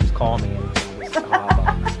audio, just call me.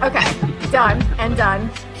 Okay, done and done.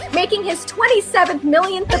 Making his 27th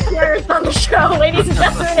millionth appearance on the show, ladies and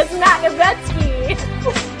gentlemen, is Matt Noveskey.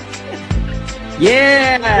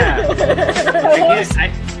 Yeah.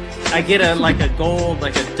 I get a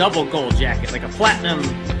double gold jacket, like a platinum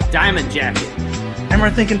diamond jacket. And we're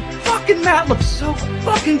thinking, fucking Matt looks so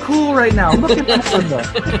fucking cool right now. Look at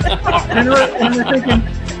that. and we're thinking,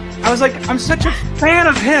 I was like, I'm such a fan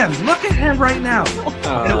of him. Look at him right now.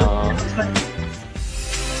 Oh man.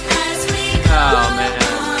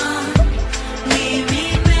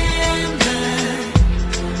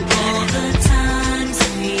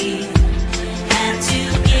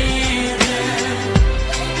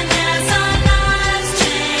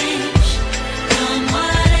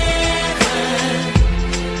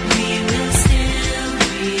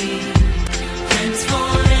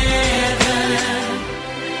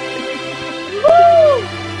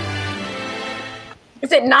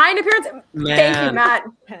 Is it 9 appearances? Thank you, Matt.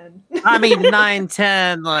 10. I mean, 9,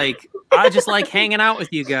 10. Like, I just like hanging out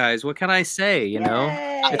with you guys. What can I say? You know,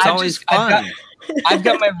 it's always fun. I've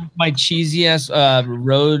got my cheesy ass my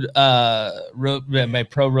pro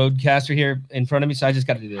roadcaster here in front of me, so I just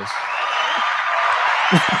got to do this.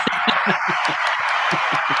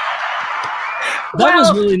 That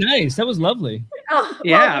was really nice. That was lovely. Oh,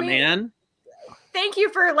 yeah, man. Thank you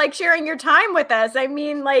for like sharing your time with us. I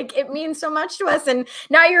mean, like it means so much to us. And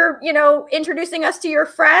now you're, introducing us to your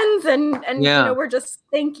friends and we're just,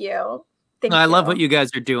 thank you. I love what you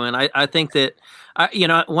guys are doing. I think that,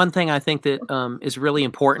 one thing I think that is really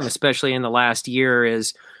important, especially in the last year,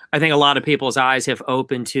 is I think a lot of people's eyes have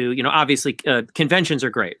opened to, obviously conventions are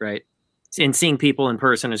great, right? And seeing people in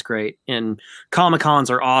person is great. And Comic-Cons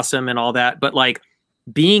are awesome and all that. But like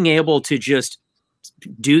being able to just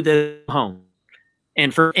do the home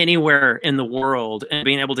and for anywhere in the world, and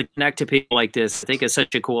being able to connect to people like this, I think is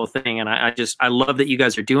such a cool thing. And I love that you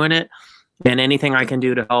guys are doing it, and anything I can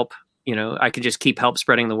do to help, you know, I can just keep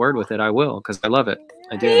spreading the word with it. I will, because I love it.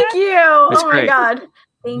 I do. Thank you. It's oh great. my God.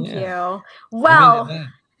 Thank you. Well,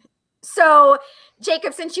 so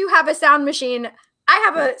Jacob, since you have a sound machine, I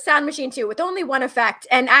have a sound machine too with only one effect.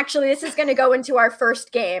 And actually this is going to go into our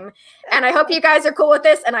first game. And I hope you guys are cool with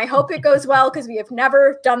this, and I hope it goes well because we have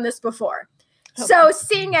never done this before. Okay. So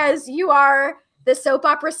seeing as you are the soap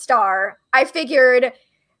opera star, I figured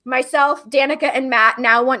myself, Danica, and Matt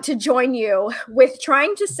now want to join you with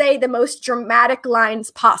trying to say the most dramatic lines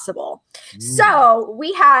possible. So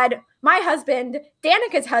we had my husband,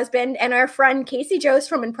 Danica's husband, and our friend Casey Jost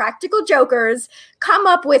from Impractical Jokers come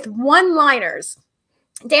up with one-liners.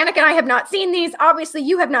 Danica and I have not seen these. Obviously,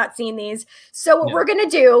 you have not seen these. So what we're going to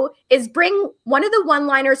do is bring one of the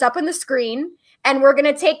one-liners up on the screen, and we're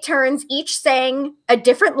going to take turns each saying a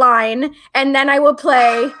different line, and then I will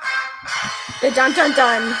play the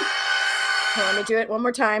dun-dun-dun. Okay, let me do it one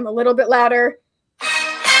more time, a little bit louder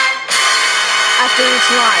after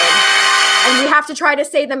each line. And we have to try to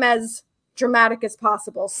say them as dramatic as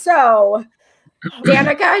possible. So,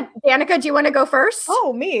 Danica, do you want to go first?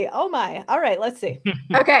 Oh, me. Oh, my. All right, let's see.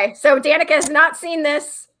 Okay, so Danica has not seen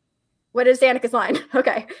this. What is Danica's line?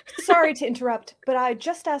 Okay. Sorry to interrupt, but I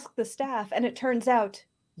just asked the staff, and it turns out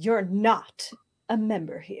you're not a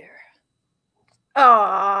member here.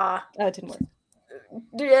 Aww. Oh, it didn't work.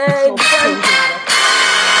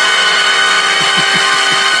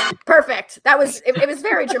 Perfect. That was it was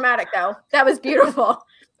very dramatic though. That was beautiful.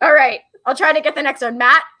 All right. I'll try to get the next one.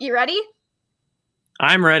 Matt, you ready?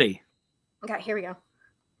 I'm ready. Okay, here we go.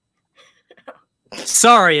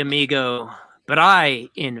 Sorry, amigo, but I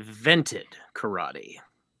invented karate.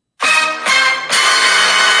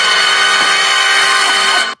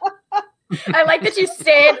 I like that you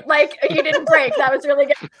stayed like you didn't break. That was really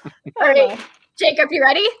good. All right. Jacob, you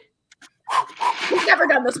ready? We've never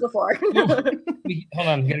done this before. Hold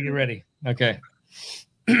on, gotta get ready. Okay.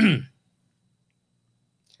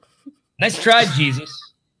 Nice try, Jesus.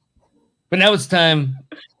 But now it's time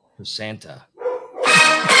for Santa.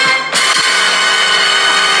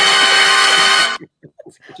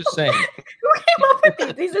 Just saying. Who came up with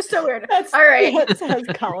these? These are so weird. All right. It has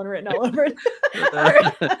Colin written all over it.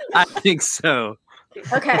 Right. I think so.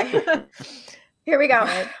 Okay. Here we go. All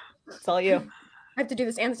right. It's all you. I have to do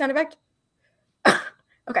this and the sound effect?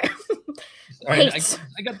 Okay. All right,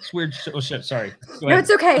 I got this weird. Oh shit! Sorry. No,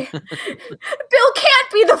 it's okay. Bill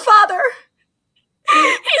can't be the father.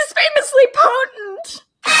 He's famously potent.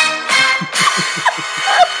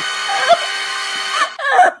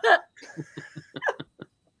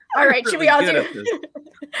 All right, should we all do?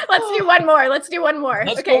 Let's do one more. Let's do one more.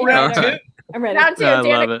 Let's okay. go round two. I'm ready. Round two. I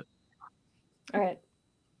love it. All right.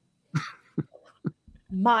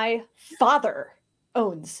 My father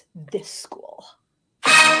owns this school.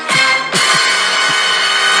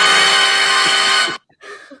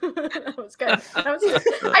 That was good.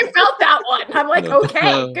 I felt that one. I'm like,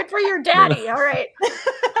 okay, good for your daddy. All right.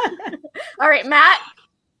 All right, Matt.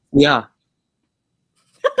 Yeah.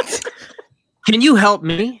 Can you help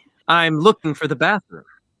me? I'm looking for the bathroom.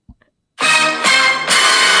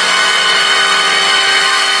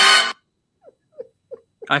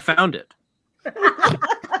 I found it.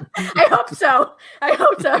 I hope so. I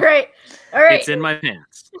hope so. All right. All right. It's in my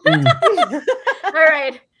pants. All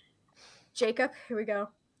right. Jacob, here we go.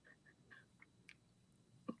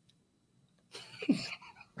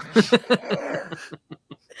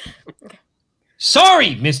 Okay.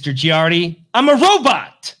 Sorry, Mr. Giardi. I'm a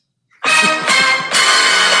robot.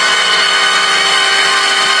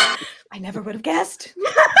 I never would have guessed.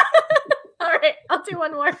 All right. I'll do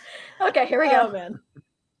one more. Okay, here we go. Oh, man.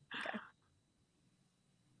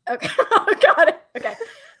 Okay. Oh, got it. Okay.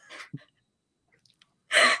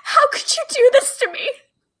 How could you do this to me?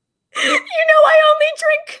 You know I only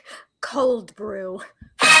drink cold brew.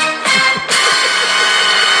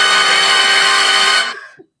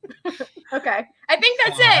 Okay. I think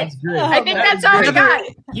that's it. I think that's all I got.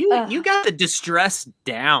 You got the distress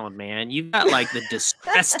down, man. You got like the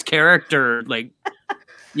distressed character, like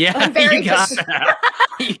yeah, you got that.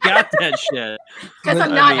 You got that shit. Because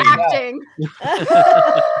I'm not acting.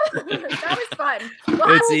 That was fun.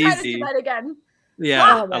 Well, It's I will try to easy. do that again.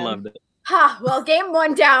 Yeah, I loved it. Well, game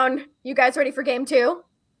one down. You guys ready for game two?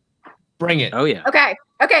 Bring it. Oh yeah. Okay.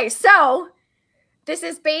 Okay. So this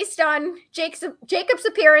is based on Jacob's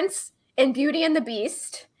appearance in Beauty and the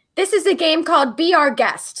Beast. This is a game called Be Our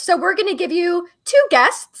Guest. So we're going to give you two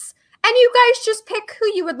guests, and you guys just pick who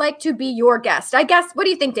you would like to be your guest. I guess. What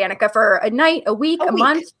do you think, Danica? For a night, a week, a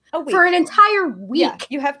month? A week. For an entire week. Yeah,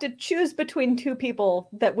 you have to choose between two people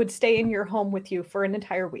that would stay in your home with you for an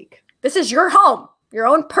entire week. This is your home, your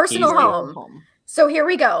own personal home. So here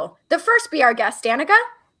we go. The first be our guest, Danica.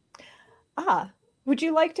 Would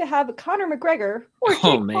you like to have Conor McGregor or Jake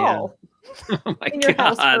Oh Paul my in your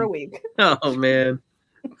God. house for a week? Oh man.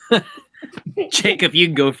 Jacob, you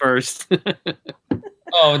can go first.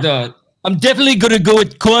 Oh no. I'm definitely gonna go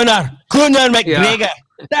with Conor McGregor. Yeah.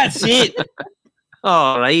 That's it.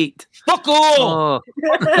 All right. Fuck all.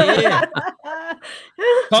 Yeah.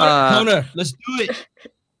 Conor, let's do it.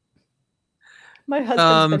 My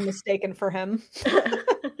husband's been mistaken for him.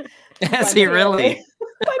 Has he really?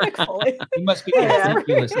 By Mick Foley. He must be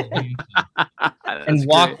ridiculous and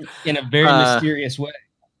walk in a very mysterious way.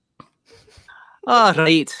 All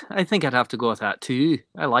right. I think I'd have to go with that too.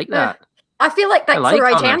 I like that. I feel like that's the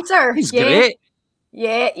right answer. He's great.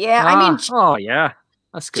 Yeah. I mean, oh yeah,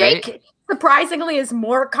 that's great. Jake surprisingly is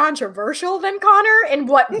more controversial than Conor in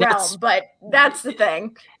what realm, but that's the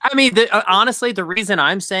thing. I mean, honestly, the reason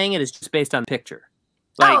I'm saying it is just based on picture.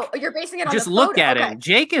 Like, you're basing it on just the look photo. at him.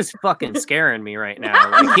 Jake is fucking scaring me right now.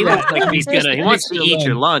 Like, he looks like he wants to eat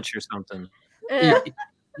your lunch or something.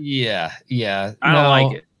 Yeah. I don't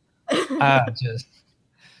like it.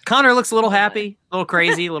 Conor looks a little happy, a little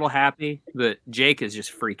crazy, a little happy, but Jake is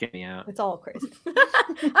just freaking me out. It's all crazy.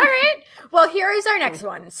 All right. Well, here is our next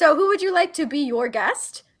one. So who would you like to be your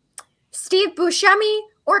guest? Steve Buscemi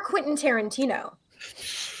or Quentin Tarantino?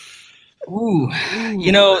 Ooh.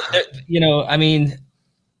 I mean,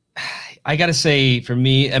 I gotta say, for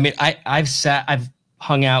me, I mean, I've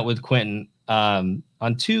hung out with Quentin on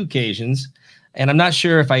 2 occasions, and I'm not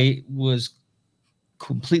sure if I was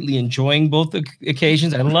completely enjoying both the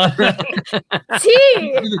occasions. I love him.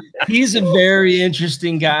 He's a very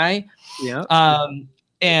interesting guy. Yeah.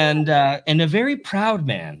 And a very proud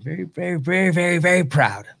man. Very, very, very, very, very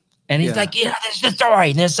proud. And he's like, this is the story,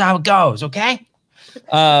 and this is how it goes, okay?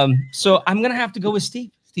 So I'm gonna have to go with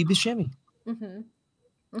Steve Buscemi. Mm-hmm.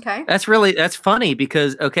 Okay. That's funny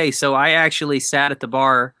because so I actually sat at the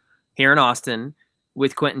bar here in Austin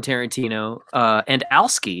with Quentin Tarantino and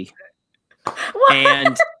Alski.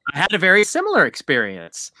 And I had a very similar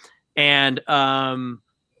experience. And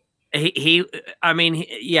it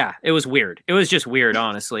was weird. It was just weird,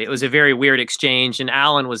 honestly. It was a very weird exchange, and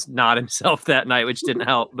Alan was not himself that night, which didn't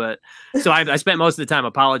help. But so I spent most of the time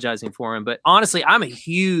apologizing for him. But honestly, I'm a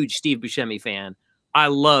huge Steve Buscemi fan. I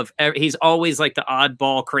love, he's always like the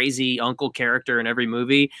oddball, crazy uncle character in every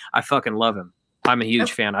movie. I fucking love him. I'm a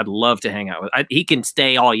huge fan. I'd love to hang out with. He can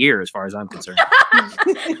stay all year, as far as I'm concerned.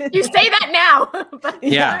 You say that now. But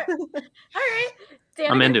yeah. All right. Danica.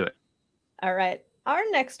 I'm into it. All right. Our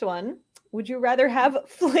next one. Would you rather have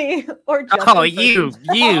Flea or Justin? Oh, you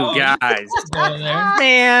guys,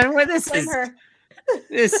 man. What this is?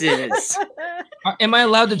 This is. Am I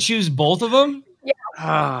allowed to choose both of them? Yeah.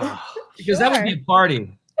 Oh, because that would be a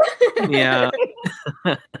party. Yeah.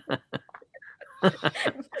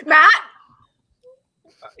 Matt.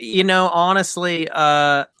 You know, honestly,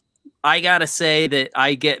 I gotta say that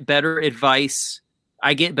I get better advice.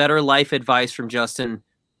 I get better life advice from Justin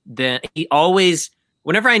than he always.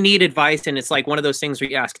 Whenever I need advice, and it's like one of those things where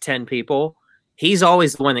you ask 10 people, he's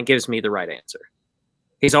always the one that gives me the right answer.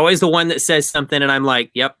 He's always the one that says something, and I'm like,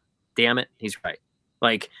 "Yep, damn it, he's right."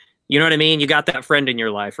 Like, you know what I mean? You got that friend in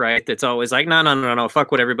your life, right? That's always like, no, fuck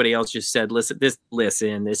what everybody else just said.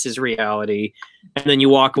 Listen, this is reality. And then you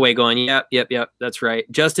walk away going, yep, that's right.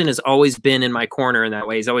 Justin has always been in my corner in that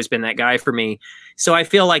way. He's always been that guy for me. So I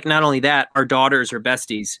feel like not only that, our daughters are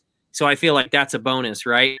besties. So I feel like that's a bonus,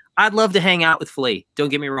 right? I'd love to hang out with Flea. Don't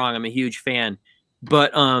get me wrong. I'm a huge fan.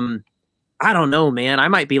 But I don't know, man. I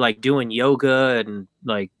might be like doing yoga and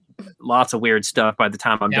like lots of weird stuff by the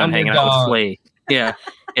time I'm done hanging out with Flea. Yeah.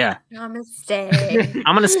 Namaste.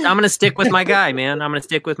 I'm gonna stick with my guy, man. I'm gonna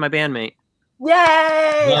stick with my bandmate.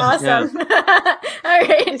 Yay! Awesome. Yeah. All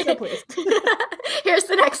right. So pleased. Here's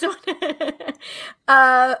the next one.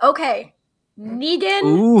 Okay.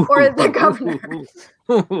 Negan or the governor?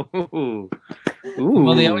 Ooh.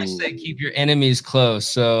 Well, they always say keep your enemies close,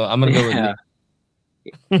 so I'm gonna go with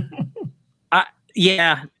Negan.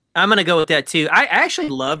 Yeah, I'm gonna go with that too. I actually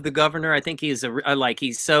love the governor. I think he's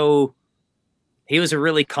he was a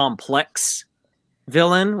really complex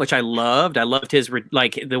villain, which I loved. I loved his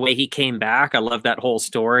the way he came back. I love that whole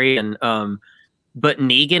story. And but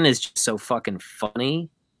Negan is just so fucking funny.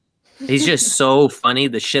 He's just so funny.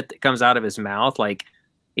 The shit that comes out of his mouth, like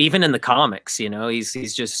even in the comics, you know, he's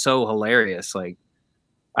just so hilarious. Like,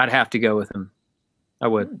 I'd have to go with him. I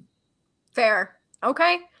would. Fair.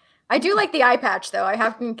 Okay. I do like the eye patch, though. I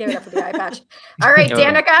haven't given up for the eye patch. All right,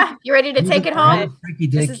 Danica, you ready to take it home?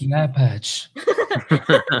 Eye patch.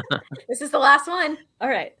 This is the last one. All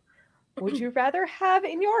right. Would you rather have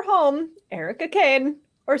in your home Erica Kane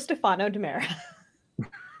or Stefano Demera?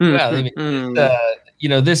 Well, I mean, you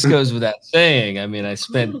know, this goes without saying. I mean, I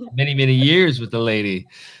spent many, many years with the lady.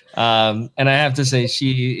 And I have to say,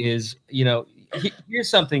 she is, you know, here's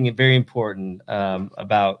something very important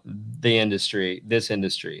about the industry, this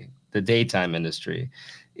industry, the daytime industry,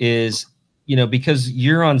 is, you know, because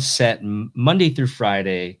you're on set Monday through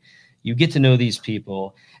Friday, you get to know these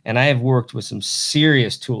people. And I have worked with some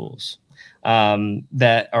serious tools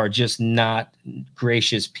that are just not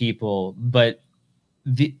gracious people, but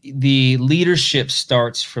the leadership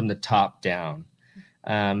starts from the top down.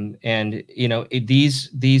 And, you know,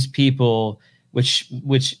 these people, which,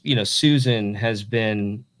 you know, Susan has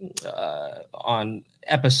been on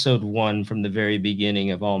episode 1 from the very beginning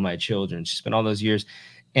of All My Children. She spent all those years.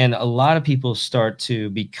 And a lot of people start to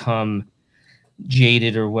become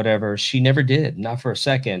jaded or whatever. She never did, not for a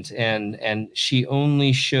second. And she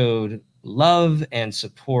only showed love and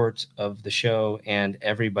support of the show and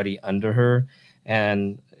everybody under her.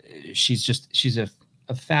 And she's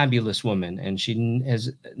a fabulous woman. And she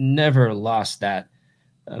has never lost that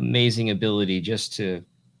amazing ability just to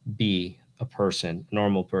be a person,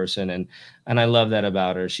 normal person. And I love that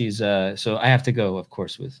about her. She's so I have to go, of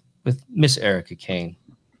course, with Miss Erica Kane.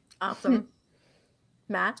 Awesome.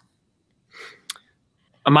 Matt?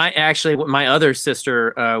 My other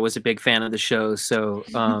sister was a big fan of the show, so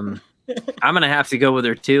I'm gonna have to go with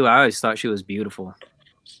her too. I always thought she was beautiful.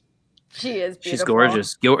 She is beautiful. She's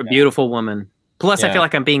gorgeous. Beautiful woman. Plus, I feel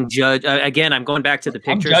like I'm being judged. Again, I'm going back to the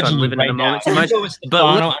picture, so I'm living in the moment too much. But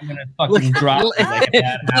I'm gonna fucking drop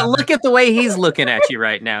but look at the way he's looking at you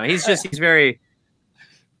right now. He's very,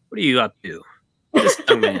 what are you up to? This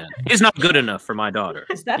young man. He's not good enough for my daughter.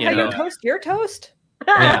 Is that how you toast your toast?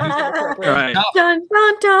 Yeah. Right. Dun,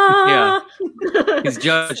 dun, dun. Yeah. He's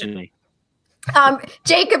judging me.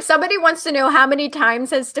 Jacob, somebody wants to know how many times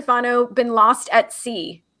has Stefano been lost at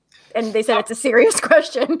sea? And they said it's a serious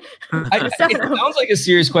question. It sounds like a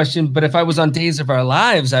serious question, but if I was on Days of Our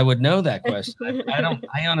Lives, I would know that question.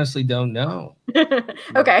 I honestly don't know.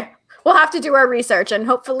 Okay. We'll have to do our research and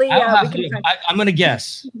hopefully we can I'm going to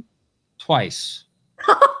guess twice.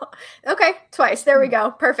 Okay. Twice. There we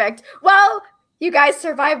go. Perfect. Well, you guys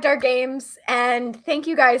survived our games, and thank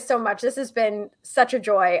you guys so much. This has been such a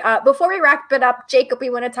joy. Before we wrap it up, Jacob, we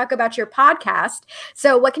want to talk about your podcast.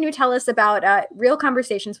 So what can you tell us about Real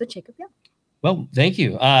Conversations with Jacob Young? Well, thank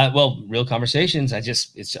you. Well, Real Conversations,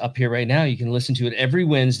 it's up here right now. You can listen to it every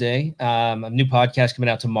Wednesday. A new podcast coming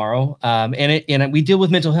out tomorrow. And we deal with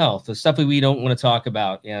mental health, the stuff that we don't want to talk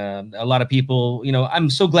about. A lot of people, you know, I'm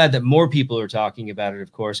so glad that more people are talking about it,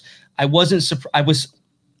 of course.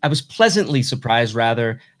 I was pleasantly surprised,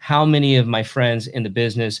 rather, how many of my friends in the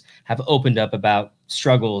business have opened up about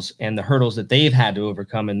struggles and the hurdles that they've had to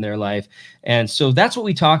overcome in their life. And so that's what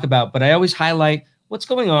we talk about. But I always highlight what's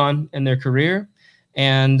going on in their career.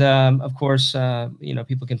 And of course, you know,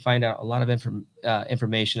 people can find out a lot of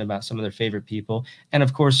information about some of their favorite people. And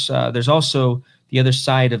of course, there's also the other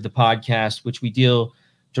side of the podcast, which we deal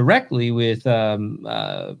directly with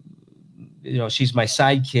you know, she's my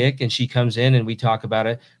sidekick and she comes in and we talk about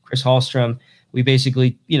it. Chris Hallstrom, we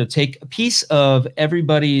basically, you know, take a piece of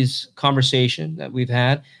everybody's conversation that we've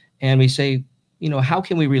had and we say, you know, how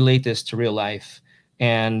can we relate this to real life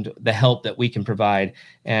and the help that we can provide?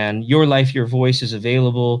 And Your Life, Your Voice is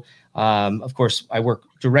available. Of course, I work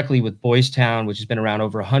directly with Boys Town, which has been around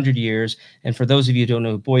over 100 years. And for those of you who don't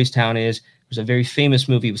know who Boys Town is, there's a very famous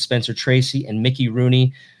movie with Spencer Tracy and Mickey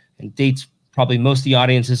Rooney, and dates probably most of the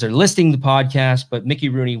audiences are listing the podcast, but Mickey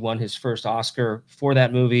Rooney won his first Oscar for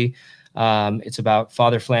that movie. It's about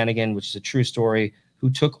Father Flanagan, which is a true story, who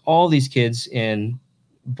took all these kids in,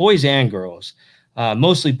 boys and girls,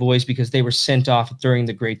 mostly boys, because they were sent off during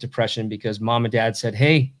the Great Depression because mom and dad said,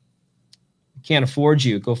 hey, we can't afford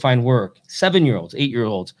you, go find work. 7-year-olds,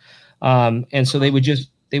 8-year-olds. And so they would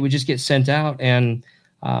just get sent out, and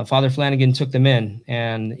Father Flanagan took them in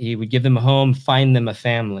and he would give them a home, find them a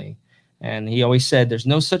family. And he always said, there's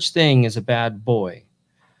no such thing as a bad boy.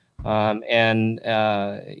 And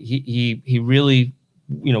he really,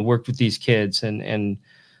 you know, worked with these kids and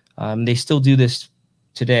they still do this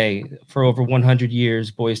today. For over 100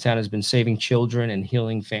 years, Boys Town has been saving children and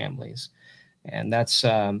healing families. And that's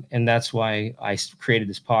why I created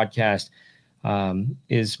this podcast,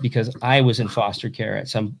 is because I was in foster care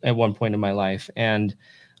at one point in my life and,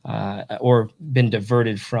 or been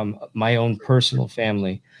diverted from my own personal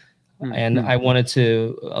family. And I wanted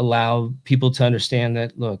to allow people to understand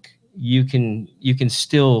that, look, you can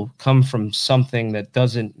still come from something that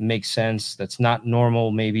doesn't make sense, that's not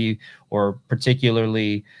normal maybe, or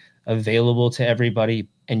particularly available to everybody,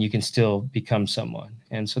 and you can still become someone.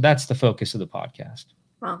 And so that's the focus of the podcast.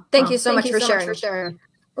 Well, thank you so much for sharing.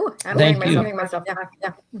 Ooh, I'm hearing myself.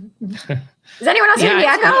 Yeah. Is anyone else hearing the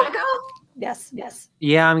echo? Yes.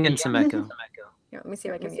 Yeah, I'm getting some echo. Yeah, let me see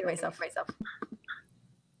if I can mute myself.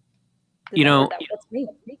 You know, That's me.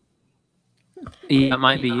 yeah, it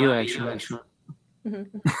might be you actually.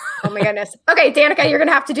 Oh my goodness. Okay, Danica, you're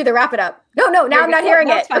gonna have to do the wrap it up. No, now I'm not hearing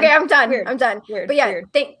it. Okay, I'm done. Weird. I'm done. Weird. But yeah,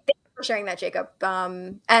 thank you for sharing that, Jacob.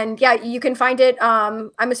 And yeah, you can find it.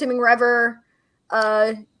 I'm assuming wherever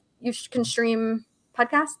you can stream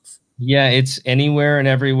podcasts. Yeah, it's anywhere and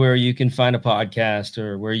everywhere you can find a podcast,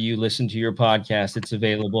 or where you listen to your podcast. It's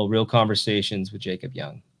available. Real Conversations with Jacob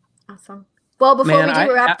Young. Awesome. Well, before we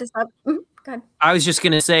do wrap this up, go ahead. I was just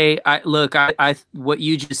gonna say, I what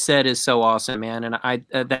you just said is so awesome, man,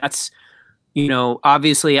 and that's, you know,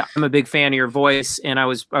 obviously I'm a big fan of your voice, and I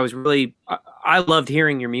was really, I loved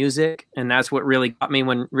hearing your music, and that's what really got me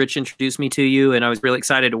when Rich introduced me to you, and I was really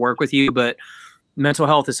excited to work with you. But mental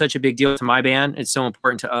health is such a big deal to my band. It's so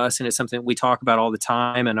important to us, and it's something we talk about all the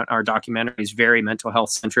time, and our documentary is very mental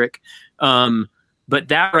health centric. But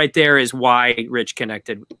that right there is why Rich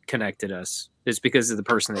connected us. It's because of the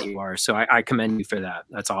person that you are. So I commend you for that.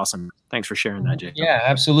 That's awesome. Thanks for sharing that, Jacob. Yeah,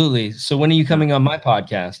 absolutely. So when are you coming on my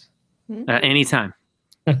podcast? Anytime.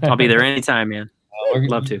 I'll be there anytime, man.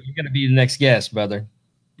 Love to. You're going to be the next guest, brother.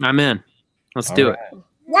 I'm in. Let's do it.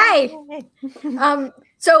 Yay!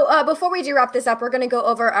 So before we do wrap this up, we're going to go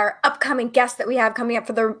over our upcoming guests that we have coming up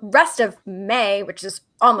for the rest of May, which is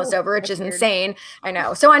almost over, which is insane. I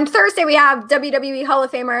know. So on Thursday, we have WWE Hall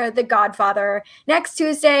of Famer, The Godfather. Next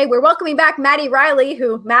Tuesday, we're welcoming back Maddie Riley,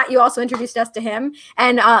 who, Matt, you also introduced us to him,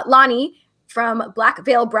 and Lonnie from Black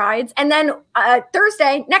Veil Brides. And then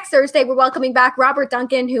next Thursday, we're welcoming back Robert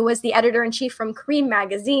Duncan, who was the editor-in-chief from Cream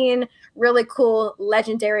Magazine. Really cool,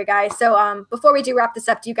 legendary guy. So before we do wrap this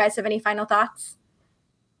up, do you guys have any final thoughts?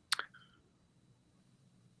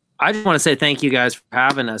 I just want to say thank you guys for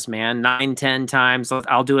having us, man. 9, 10 times.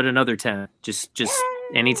 I'll do it another 10. Just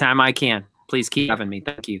anytime I can. Please keep having me.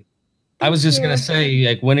 Thank you. I was just going to say,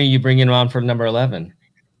 like, when are you bringing on for number 11?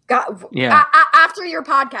 After your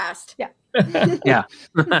podcast. Yeah. Yeah.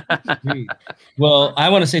 Well, I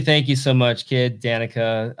want to say thank you so much, kid,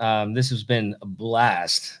 Danica. This has been a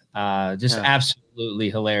blast.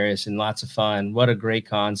 Absolutely hilarious and lots of fun. What a great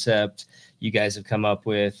concept you guys have come up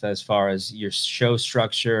with as far as your show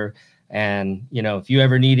structure. And, you know, if you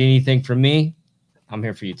ever need anything from me, I'm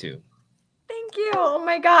here for you too. Thank you. Oh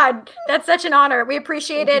my God. That's such an honor. We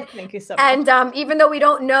appreciate it. Thank you so much. And even though we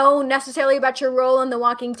don't know necessarily about your role in The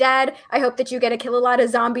Walking Dead, I hope that you get to kill a lot of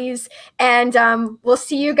zombies. And we'll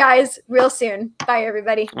see you guys real soon. Bye,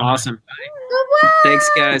 everybody. Awesome. Bye. Thanks,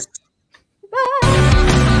 guys. Bye.